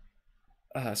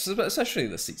 Especially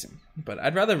this season. But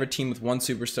I'd rather have a team with one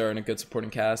superstar and a good supporting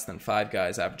cast than 5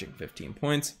 guys averaging 15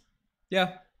 points.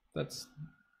 Yeah,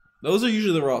 those are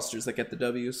usually the rosters that get the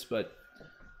W's, but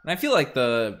I feel like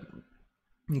the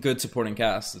good supporting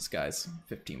cast is guys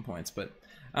 15 points, but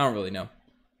I don't really know.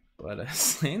 But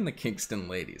slaying the Kingston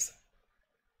ladies.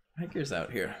 Hiker's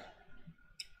out here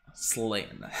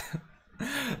slaying that.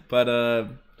 But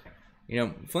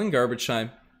Flynn garbage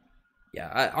time.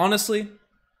 Yeah, honestly,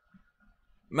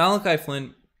 Malachi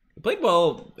Flynn played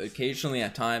well occasionally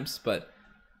at times, but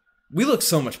we look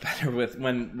so much better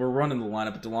when we're running the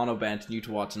lineup with Delano Banton, Yuta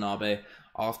Watanabe,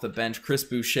 off the bench, Chris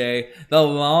Boucher, the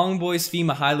long boys, Svi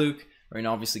Mykhailiuk, and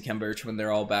obviously Kem Birch when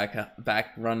they're all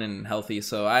back running and healthy.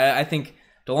 So I think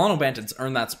Delano Banton's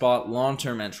earned that spot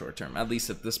long-term and short-term, at least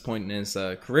at this point in his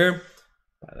career.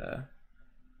 But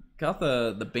got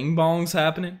the bing bongs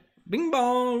happening. Bing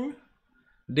bong!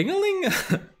 Ding-a-ling!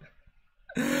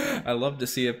 I love to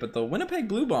see it, but the Winnipeg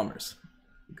Blue Bombers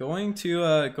going to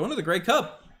the Grey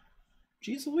Cup.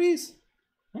 Jeez Louise.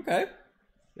 Okay.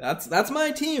 That's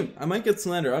my team. I might get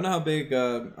slandered. I don't know how big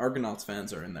Argonauts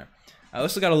fans are in there. I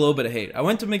also got a little bit of hate. I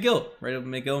went to McGill, right up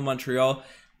McGill, Montreal.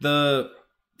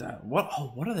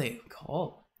 What are they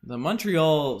called? The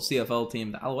Montreal CFL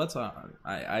team, the Alouettes.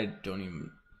 I don't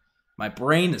even. My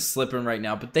brain is slipping right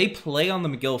now. But they play on the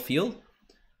McGill field.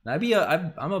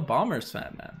 And I'm a Bombers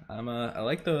fan, man. I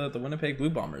like the Winnipeg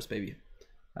Blue Bombers, baby.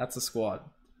 That's the squad.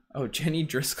 Oh, Jenny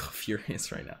Driscoll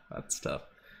furious right now. That's tough.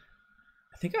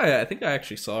 I think I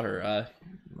actually saw her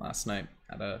last night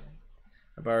at a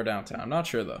bar downtown. I'm not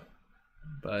sure though.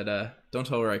 But don't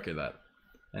tell Riker that.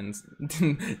 And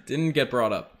didn't get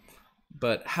brought up.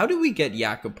 But how do we get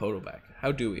Jakob Poeltl back?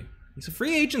 How do we? He's a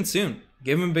free agent soon.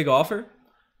 Give him a big offer.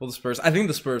 Well, I think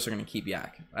the Spurs are going to keep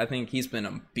Yak. I think he's been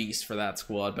a beast for that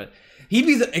squad, but he'd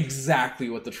be exactly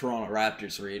what the Toronto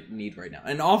Raptors need right now.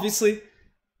 And obviously,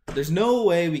 there's no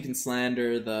way we can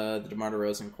slander the DeMar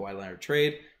DeRozan and Kawhi Leonard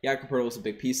trade. Jakob Poeltl was a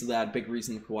big piece of that, big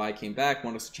reason Kawhi came back,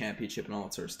 won us a championship and all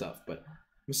that sort of stuff. But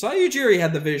Masai Ujiri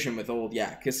had the vision with old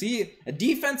Yak, because a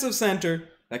defensive center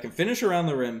that can finish around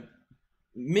the rim,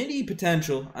 midi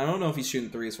potential. I don't know if he's shooting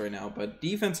threes right now, but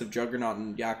defensive juggernaut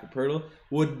in Jakob Poeltl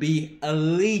would be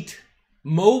elite.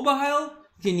 Mobile,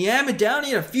 can yam it down.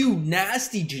 He had a few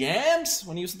nasty jams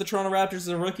when he was at the Toronto Raptors as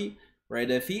a rookie. Right?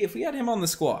 If we had him on the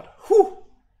squad, whew,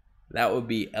 that would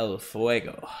be El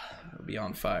Fuego. It would be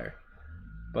on fire.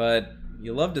 But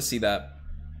you love to see that.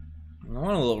 I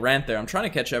want a little rant there. I'm trying to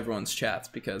catch everyone's chats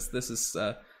because this is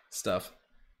stuff.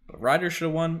 But Ryder should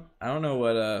have won. I don't know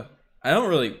what.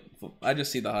 I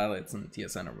just see the highlights on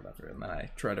TSN or whatever, and then I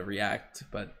try to react,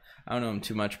 but I don't know him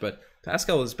too much. But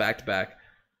Pascal was back-to-back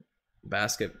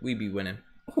basket. We be winning.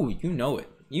 Oh, you know it.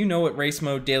 You know it, Race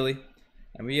Mode Daily.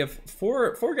 And we have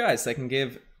four guys that can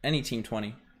give any team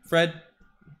 20. Fred,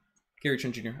 Gary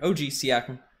Trent Jr., OG,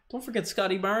 Siakam. Don't forget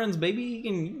Scotty Barnes, baby. You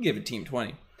can give a team 20.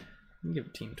 You can give a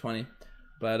team 20.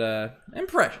 But, and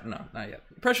Precious. No, not yet.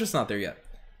 Precious not there yet.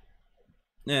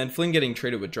 And Flynn getting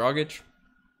traded with Dragic.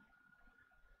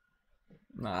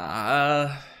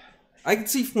 I could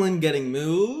see Flynn getting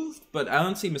moved, but I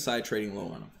don't see Masai trading low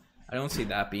on him. I don't see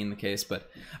that being the case, but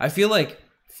I feel like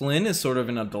Flynn is sort of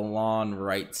in a DeLon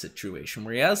Wright situation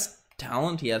where he has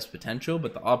talent, he has potential,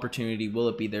 but the opportunity, will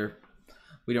it be there?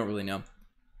 We don't really know.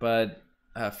 But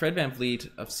Fred VanVleet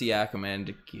of Siakam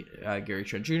and Gary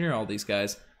Trent Jr., all these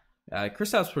guys.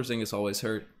 Kristaps Porzingis always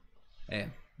hurt. Hey,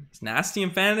 it's nasty in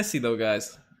fantasy though,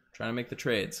 guys. Trying to make the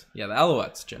trades. Yeah, the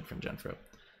Alouettes, Genfro.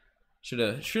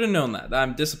 Should have known that.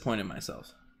 I'm disappointed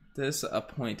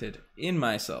in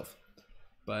myself.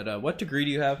 But what degree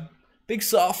do you have? Big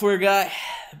software guy.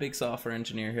 Big software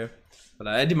engineer here. But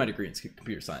I did my degree in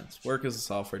computer science. Work as a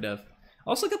software dev.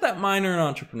 Also got that minor in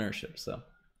entrepreneurship. So,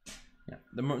 yeah.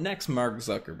 The next Mark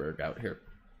Zuckerberg out here.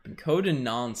 Been coding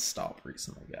non-stop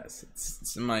recently, guys.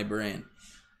 It's in my brain.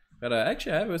 But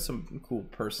actually, I have some cool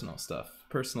personal stuff.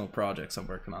 Personal projects I'm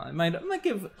working on. I might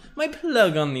give my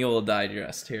plug on the old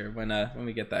digest here when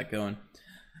we get that going.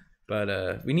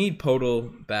 But we need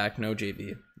Podol back, no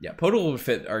JV. Yeah, Podol would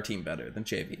fit our team better than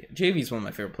JV. JV is one of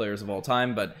my favorite players of all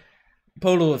time, but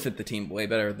Podol would fit the team way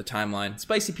better. The timeline.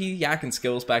 Spicy P, Yak, and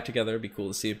Skills back together would be cool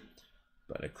to see.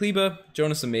 But Kleba,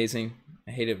 Jonas amazing.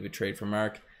 I hate it if we trade for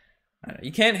Mark. I know,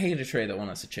 you can't hate a trade that won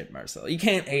us a chip, Marcel. You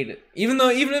can't hate it. Even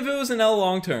if it was an L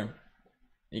long term.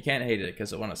 You can't hate it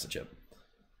because it won us a chip.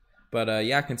 But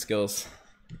Yak and Skills,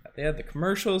 they had the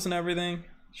commercials and everything.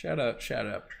 Shout out.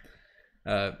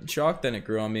 Shocked then it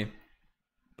grew on me.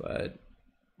 But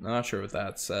I'm not sure what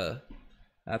that's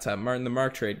how Martin the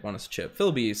Mark trade won us a chip.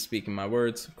 Phil B is speaking my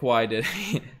words. Kawhi did.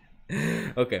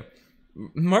 Okay.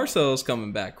 Marcel's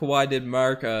coming back. Kawhi did.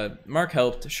 Mark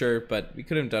helped, sure, but we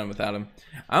couldn't have done without him.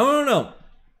 I don't know.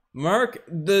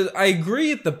 I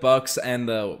agree with the Bucks and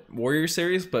the Warriors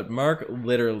series, but Mark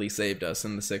literally saved us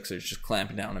in the Sixers just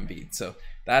clamping down Embiid. So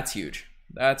that's huge.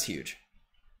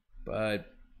 But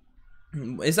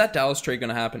is that Dallas trade going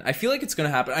to happen? I feel like it's going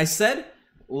to happen. I said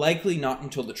likely not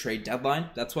until the trade deadline.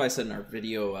 That's why I said in our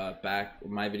video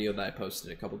my video that I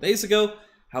posted a couple days ago.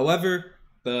 However,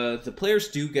 the players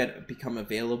do become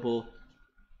available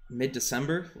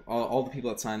mid-December, all the people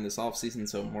that signed this offseason,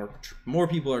 so more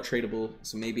people are tradable,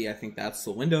 so maybe I think that's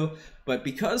the window. But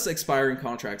because expiring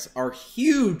contracts are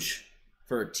huge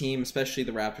for a team, especially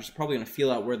the Raptors, are probably going to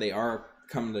feel out where they are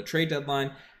come the trade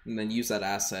deadline and then use that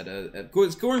asset.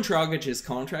 Goran Dragic's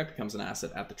contract becomes an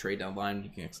asset at the trade deadline. You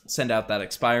can send out that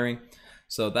expiring,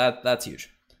 so that's huge.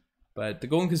 But the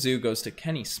Golden Kazoo goes to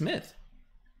Kenny Smith.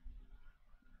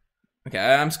 Okay,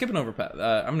 I'm skipping over Pat.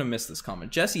 I'm going to miss this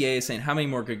comment. Jesse A is saying, how many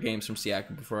more good games from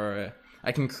Siakam before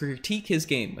I can critique his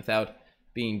game without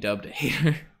being dubbed a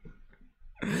hater?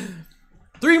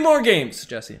 3 more games,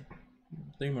 Jesse.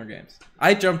 3 more games.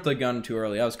 I jumped the gun too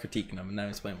early. I was critiquing him, and now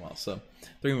he's playing well. So,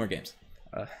 3 more games.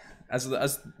 As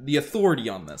the authority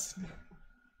on this.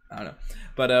 I don't know.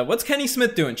 But what's Kenny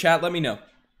Smith doing? Chat, let me know.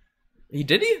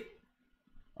 Did he?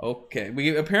 Okay, we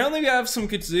have some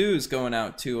kazoos going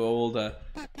out to old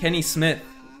Kenny Smith.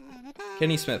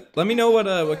 Kenny Smith. Let me know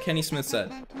what Kenny Smith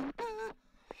said.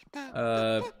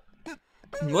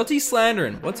 What's he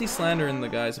slandering? What's he slandering the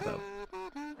guys about?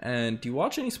 And do you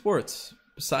watch any sports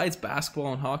besides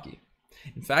basketball and hockey?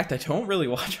 In fact, I don't really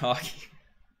watch hockey.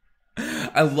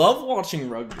 I love watching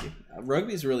rugby.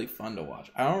 Rugby is really fun to watch.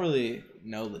 I don't really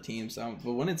know the teams,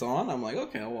 but when it's on, I'm like,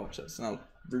 okay, I'll watch this and I'll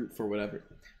root for whatever.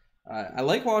 I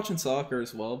like watching soccer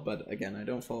as well, but again, I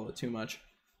don't follow it too much.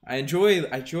 I enjoy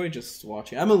just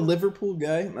watching. I'm a Liverpool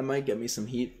guy. That might get me some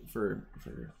heat for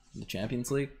the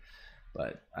Champions League,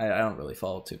 but I don't really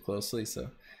follow it too closely. So,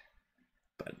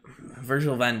 but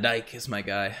Virgil van Dijk is my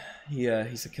guy.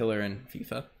 He's a killer in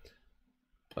FIFA.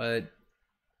 But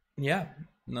yeah,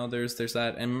 no, there's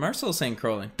that. And Marcel's saying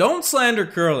curling. Don't slander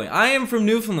curling. I am from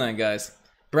Newfoundland, guys.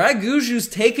 Brad Gushew's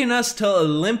taking us to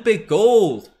Olympic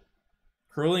gold.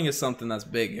 Curling is something that's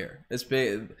big here. It's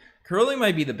big. Curling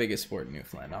might be the biggest sport in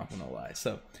Newfoundland, not gonna lie.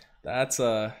 So that's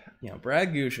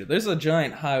Brad Gushue. There's a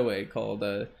giant highway called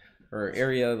or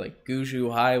area like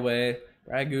Gushue Highway,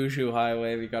 Brad Gushue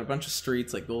Highway. We got a bunch of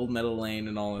streets like Gold Medal Lane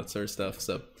and all that sort of stuff.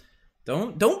 So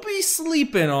don't be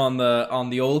sleeping on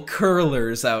the old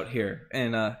curlers out here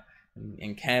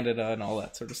in Canada and all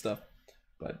that sort of stuff.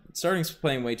 But Starling's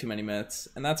playing way too many minutes,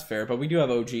 and that's fair. But we do have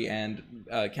OG and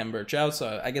Ken Birch out,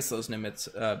 so I guess those minutes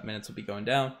will be going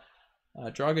down.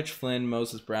 Dragic, Flynn,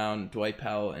 Moses Brown, Dwight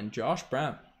Powell, and Josh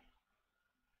Brown.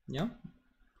 Yeah.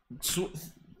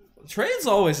 Trade's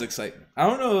always exciting. I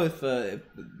don't know if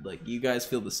you guys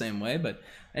feel the same way, but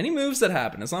any moves that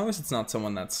happen, as long as it's not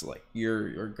someone that's like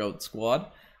your GOAT squad,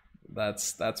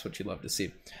 that's what you love to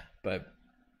see. But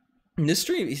This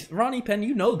stream, Ronnie Penn,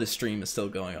 you know this stream is still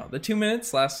going on. The 2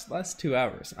 minutes last 2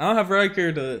 hours. I don't have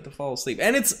Riker to fall asleep,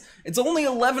 and it's only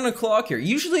 11 o'clock here.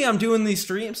 Usually I'm doing these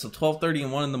streams so 12:30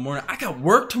 and 1 in the morning. I got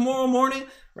work tomorrow morning,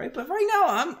 right? But right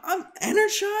now I'm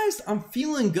energized. I'm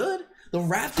feeling good. The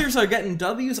Raptors are getting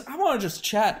W's. I want to just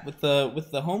chat with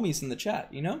the homies in the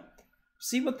chat, you know,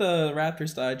 see what the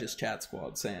Raptors Digest chat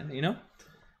squad's saying, you know.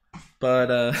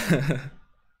 But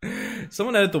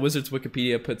someone at the Wizards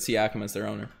Wikipedia put Siakam as their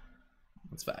owner.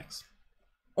 That's facts.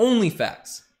 Only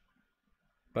facts.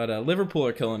 But Liverpool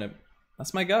are killing it.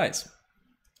 That's my guys.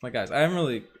 I don't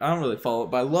really follow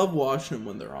it, but I love watching them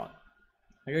when they're on.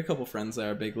 I got a couple friends that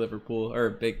are big Liverpool or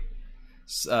big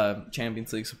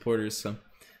Champions League supporters, so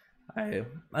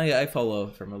I follow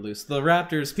from a loose. The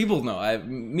Raptors, people know.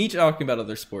 Me talking about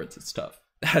other sports, it's tough.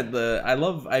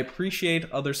 I appreciate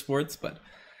other sports, but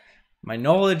my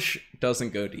knowledge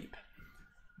doesn't go deep.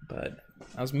 But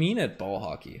I was mean at ball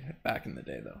hockey back in the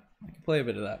day, though. I can play a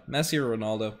bit of that. Messi or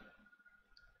Ronaldo.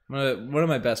 One of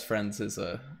my best friends is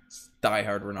a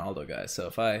diehard Ronaldo guy. So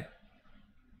if I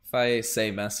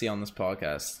say Messi on this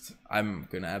podcast, I'm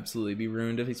gonna absolutely be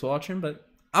ruined if he's watching. But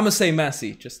I'm gonna say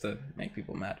Messi just to make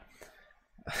people mad.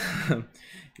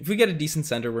 If we get a decent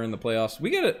center, we're in the playoffs.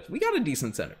 We got a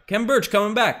decent center. Kem Birch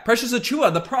coming back. Precious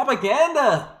Achua, the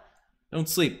propaganda. Don't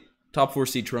sleep. Top 4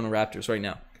 seed Toronto Raptors right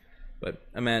now. But,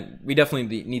 man, we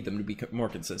definitely need them to be more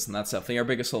consistent. That's definitely our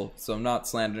biggest hole. So I'm not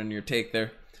slandering your take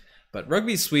there. But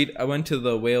rugby's sweet. I went to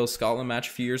the Wales-Scotland match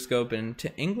a few years ago. Been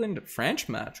to England-French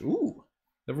match. Ooh.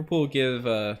 Liverpool give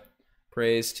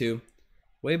praise to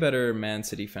way better Man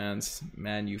City fans.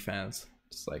 Man U fans.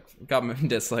 Got my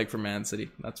dislike for Man City.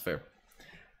 That's fair.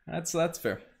 That's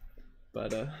fair.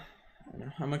 But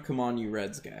I'm a come on you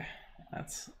Reds guy.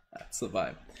 That's the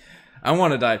vibe. I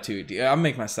want to dive too deep. I'll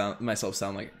make myself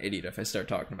sound like an idiot if I start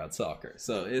talking about soccer.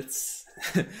 So it's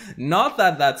not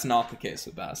that that's not the case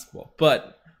with basketball,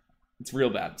 but it's real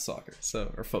bad with soccer.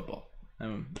 Or football.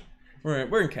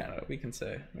 We're in Canada. We can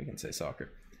say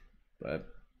soccer, but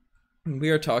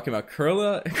we are talking about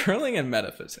curling and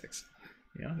metaphysics.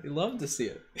 You know, you love to see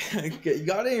it. You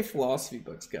got any philosophy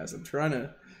books, guys? I'm trying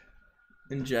to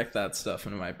inject that stuff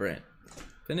into my brain.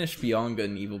 Finish Beyond Good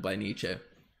and Evil by Nietzsche.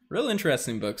 Real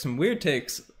interesting book. Some weird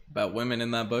takes about women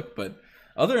in that book, but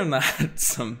other than that,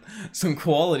 some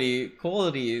quality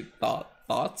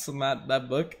thoughts in that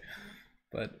book.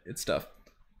 But it's tough.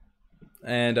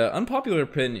 And unpopular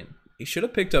opinion: he should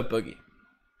have picked up Boogie.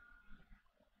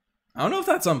 I don't know if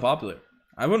that's unpopular.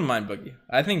 I wouldn't mind Boogie.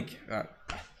 I think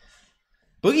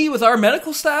Boogie with our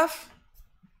medical staff,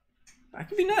 that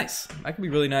could be nice. That could be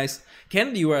really nice. Canada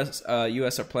and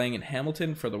US are playing in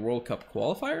Hamilton for the World Cup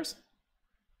qualifiers.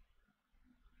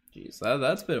 Jeez,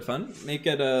 that's a bit of fun. Make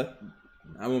it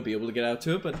I won't be able to get out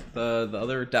to it, but the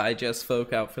other digest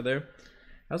folk out for there.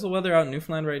 How's the weather out in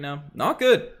Newfoundland right now? Not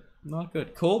good. Not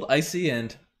good. Cold, icy,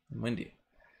 and windy.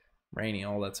 Rainy,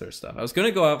 all that sort of stuff. I was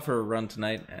gonna go out for a run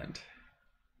tonight, and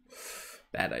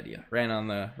bad idea. Ran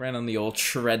on the old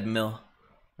treadmill.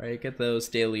 Right, get those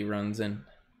daily runs in.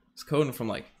 It's coding from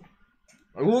I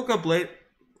woke up late,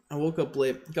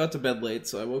 got to bed late,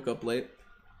 so I woke up late.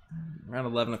 Around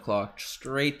 11 o'clock,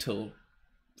 straight till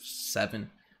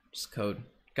 7. Just code.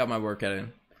 Got my workout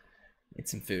in. Ate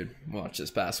some food. Watch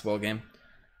this basketball game.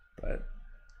 But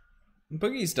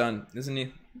Boogie's done, isn't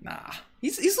he? Nah.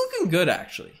 He's looking good,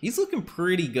 actually. He's looking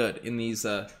pretty good in these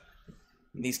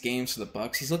games for the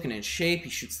Bucks. He's looking in shape. He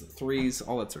shoots the threes,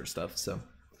 all that sort of stuff. So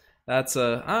that's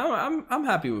I'm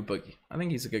happy with Boogie. I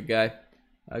think he's a good guy.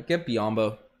 Get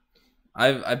Biyombo.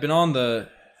 I've been on the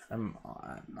I'm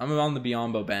on the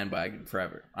Biyombo bandwagon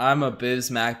forever. I'm a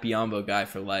Bismack Biyombo guy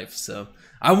for life, so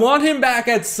I want him back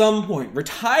at some point.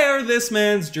 Retire this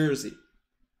man's jersey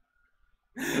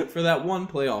for that one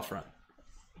playoff run.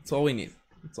 That's all we need.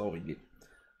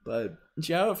 But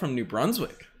shout out from New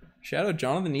Brunswick. Shout out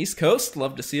Jonathan East Coast.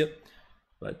 Love to see it.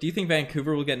 But do you think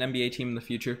Vancouver will get an NBA team in the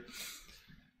future?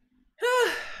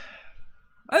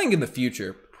 I think in the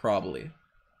future, probably.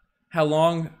 How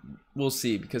long? We'll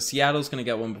see, because Seattle's going to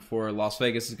get one before. Las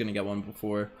Vegas is going to get one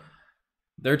before.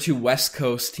 They're two West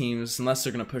Coast teams, unless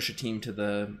they're going to push a team to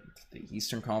the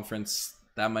Eastern Conference.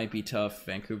 That might be tough.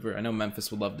 Vancouver. I know Memphis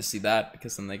would love to see that,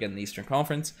 because then they get in the Eastern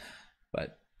Conference.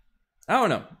 But I don't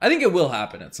know. I think it will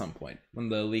happen at some point when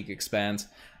the league expands.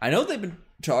 I know they've been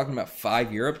talking about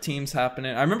 5 Europe teams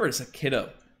happening. I remember as a kiddo,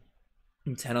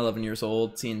 10, 11 years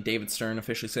old, seeing David Stern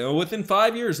officially say, within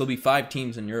 5 years, there'll be 5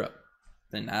 teams in Europe.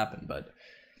 Didn't happen, but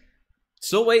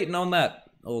still waiting on that.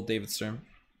 Old David Stern.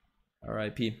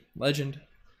 R.I.P. Legend.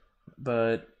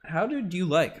 But how did you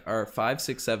like our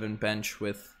 5-6-7 bench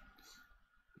with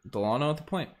Delano at the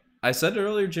point? I said it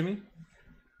earlier, Jimmy.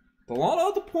 Delano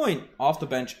at the point off the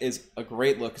bench is a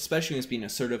great look, especially when he's being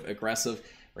assertive, aggressive.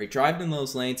 Right, driving in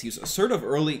those lanes. He was assertive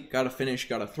early, got a finish,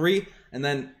 got a 3, and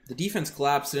then the defense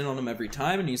collapsed in on him every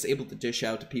time, and he was able to dish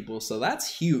out to people. So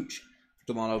that's huge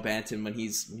for Delano Banton when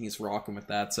he's rocking with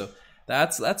that. So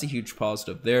that's a huge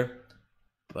positive there.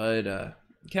 But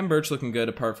Khem Birch looking good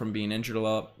apart from being injured a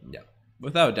lot. Yeah,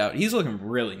 without a doubt, he's looking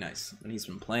really nice when he's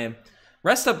been playing.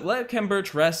 Rest up, let Khem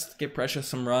Birch rest, get Precious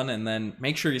some run, and then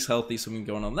make sure he's healthy so we can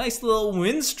go on a nice little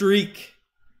win streak.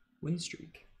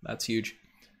 That's huge.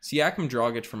 Siakam,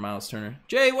 Dragic for Miles Turner.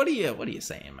 Jay, what are you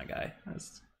saying, my guy?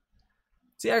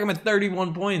 Siakam at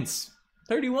 31 points.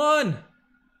 31!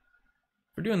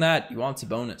 For doing that, you want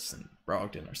Sabonis and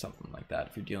Brogdon or something like that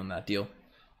if you're dealing that deal.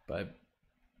 But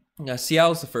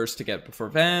Seattle's the first to get before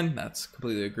Van. That's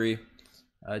completely agree.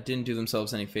 Didn't do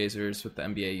themselves any favors with the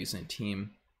NBA using a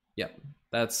team. Yep,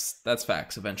 that's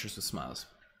facts. Adventures with Smiles.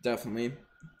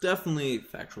 Definitely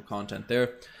factual content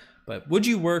there. But would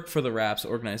you work for the Raps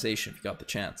organization if you got the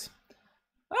chance?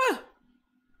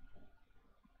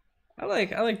 I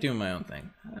like doing my own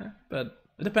thing. But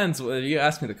it depends. You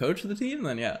ask me the coach of the team,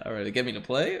 then yeah, all right, to get me to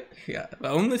play, yeah. If I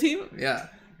own the team, yeah.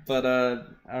 But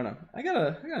I don't know. I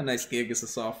got a nice gig as a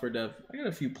software dev. I got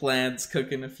a few plans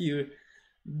cooking, a few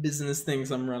business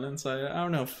things I'm running. So I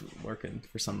don't know if working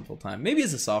for someone full time. Maybe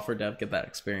as a software dev, get that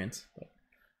experience. But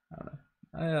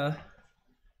I don't know.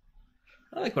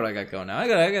 I like what I got going now.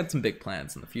 I got some big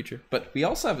plans in the future. But we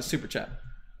also have a super chat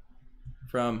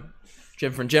from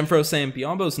Gemfro saying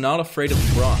Biyombo's not afraid of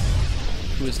LeBron,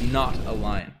 who is not a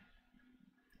Lion.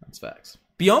 That's facts.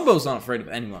 Biyombo's not afraid of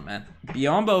anyone, man.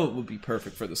 Biyombo would be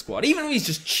perfect for the squad. Even if he's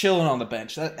just chilling on the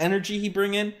bench, that energy he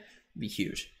bring in would be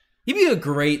huge. He'd be a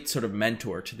great sort of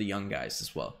mentor to the young guys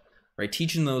as well, right?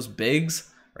 Teaching those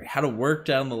bigs, right, how to work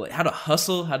down the lane, how to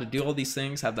hustle, how to do all these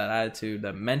things, have that attitude,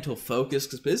 that mental focus.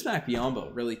 Because Bismack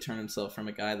Biyombo really turned himself from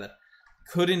a guy that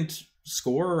couldn't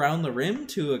score around the rim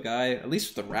to a guy, at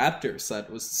least with the Raptors,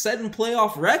 that was setting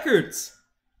playoff records.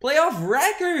 Right,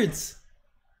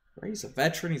 he's a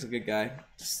veteran. He's a good guy.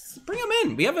 Just bring him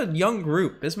in. We have a young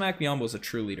group. Bismack Biyombo is a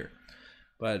true leader.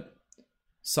 But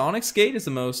Sonic Skate is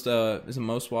the most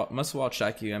must-watch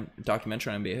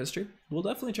documentary on NBA history. We'll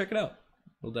definitely check it out.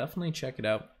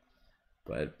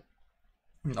 But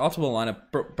optimal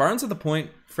lineup: Barnes at the point,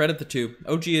 Fred at the 2,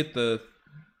 OG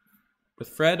with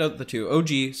Fred at the 2,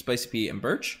 OG, Spicy P, and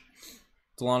Birch.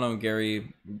 Delano and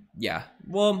Gary. Yeah,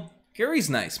 well, Gary's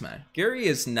nice, man. Gary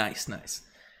is nice.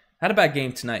 Had a bad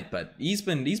game tonight, but he's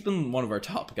been one of our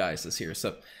top guys this year.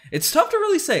 So it's tough to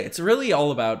really say. It's really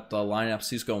all about the lineups,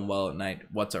 who's going well at night,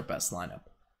 what's our best lineup.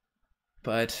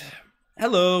 But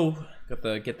hello, got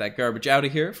to get that garbage out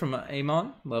of here from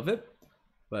Amon. Love it.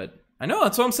 But I know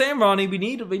that's what I'm saying, Ronnie. We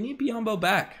need Biyombo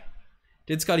back.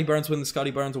 Did Scotty Barnes win the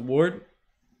Scotty Barnes Award?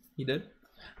 He did.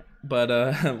 But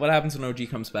what happens when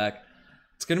OG comes back?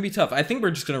 It's going to be tough. I think we're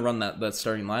just going to run that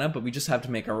starting lineup, but we just have to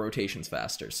make our rotations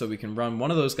faster. So we can run one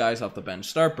of those guys off the bench,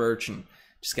 start Birch, and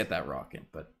just get that rocking.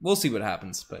 But we'll see what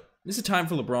happens. But this is time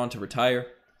for LeBron to retire.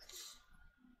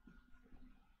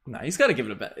 Nah, he's got to give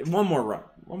it a bet. One more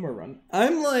run.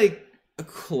 I'm like a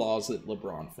closet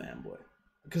LeBron fanboy.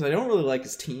 Because I don't really like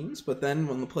his teams, but then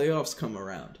when the playoffs come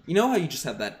around, you know how you just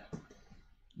have that,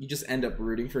 you just end up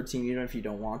rooting for a team even if you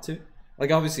don't want to? Like,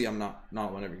 obviously I'm not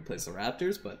whenever he plays the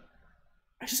Raptors, but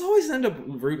I just always end up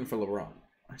rooting for LeBron.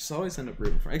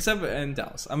 Except in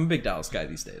Dallas. I'm a big Dallas guy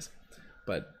these days.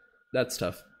 But that's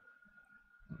tough.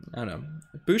 I don't know.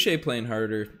 Boucher playing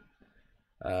harder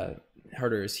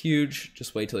is huge.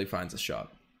 Just wait till he finds a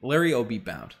shot. Larry OB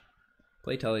bound.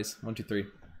 Play tellies. 1, 2, 3.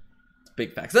 It's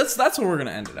big facts. That's what we're going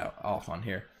to end it off on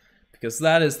here. Because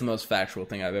that is the most factual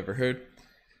thing I've ever heard.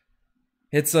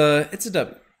 It's a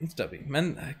W. It's a W.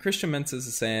 Christian Menses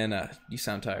is saying, you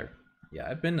sound tired. Yeah,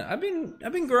 I've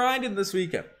been grinding this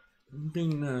weekend.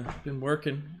 Been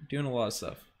working, doing a lot of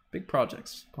stuff. Big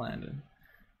projects planned and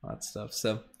all that stuff.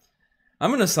 So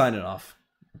I'm gonna sign it off.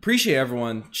 Appreciate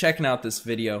everyone checking out this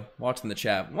video, watching the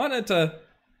chat. Wanted to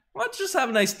just have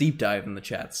a nice deep dive in the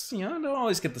chats. You know, I don't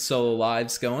always get the solo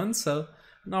lives going, so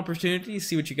an opportunity to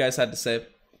see what you guys had to say.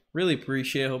 Really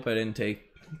appreciate it. Hope I didn't take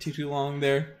too long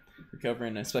there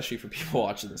recovering, especially for people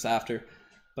watching this after.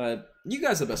 But you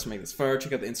guys are the best to make this far.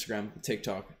 Check out the Instagram, the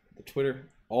TikTok, the Twitter,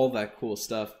 all that cool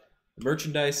stuff. The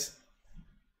merchandise.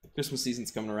 The Christmas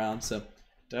season's coming around, so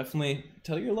definitely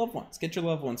tell your loved ones. Get your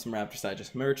loved ones some Raptors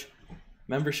Digest merch.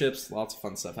 Memberships, lots of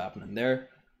fun stuff happening there.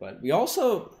 But we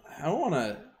also, I don't want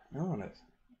to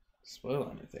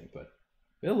spoil anything, but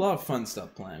we had a lot of fun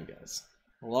stuff planned, guys.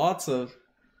 We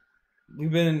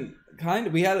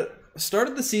had start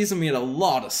of the season, we had a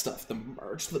lot of stuff. The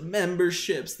merch, the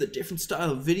memberships, the different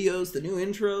style of videos, the new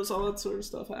intros, all that sort of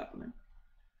stuff happening.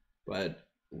 But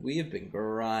we have been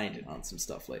grinding on some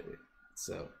stuff lately.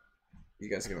 So you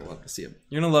guys are going to love to see it.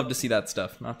 You're going to love to see that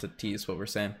stuff. Not to tease what we're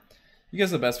saying. You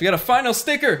guys are the best. We got a final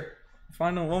sticker.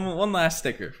 Final one last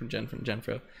sticker from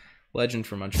Genfro. Legend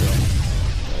from Montreal.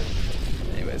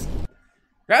 But anyways.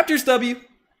 Raptors W.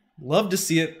 Love to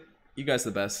see it. You guys are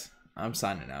the best. I'm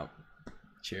signing out.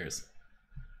 Cheers.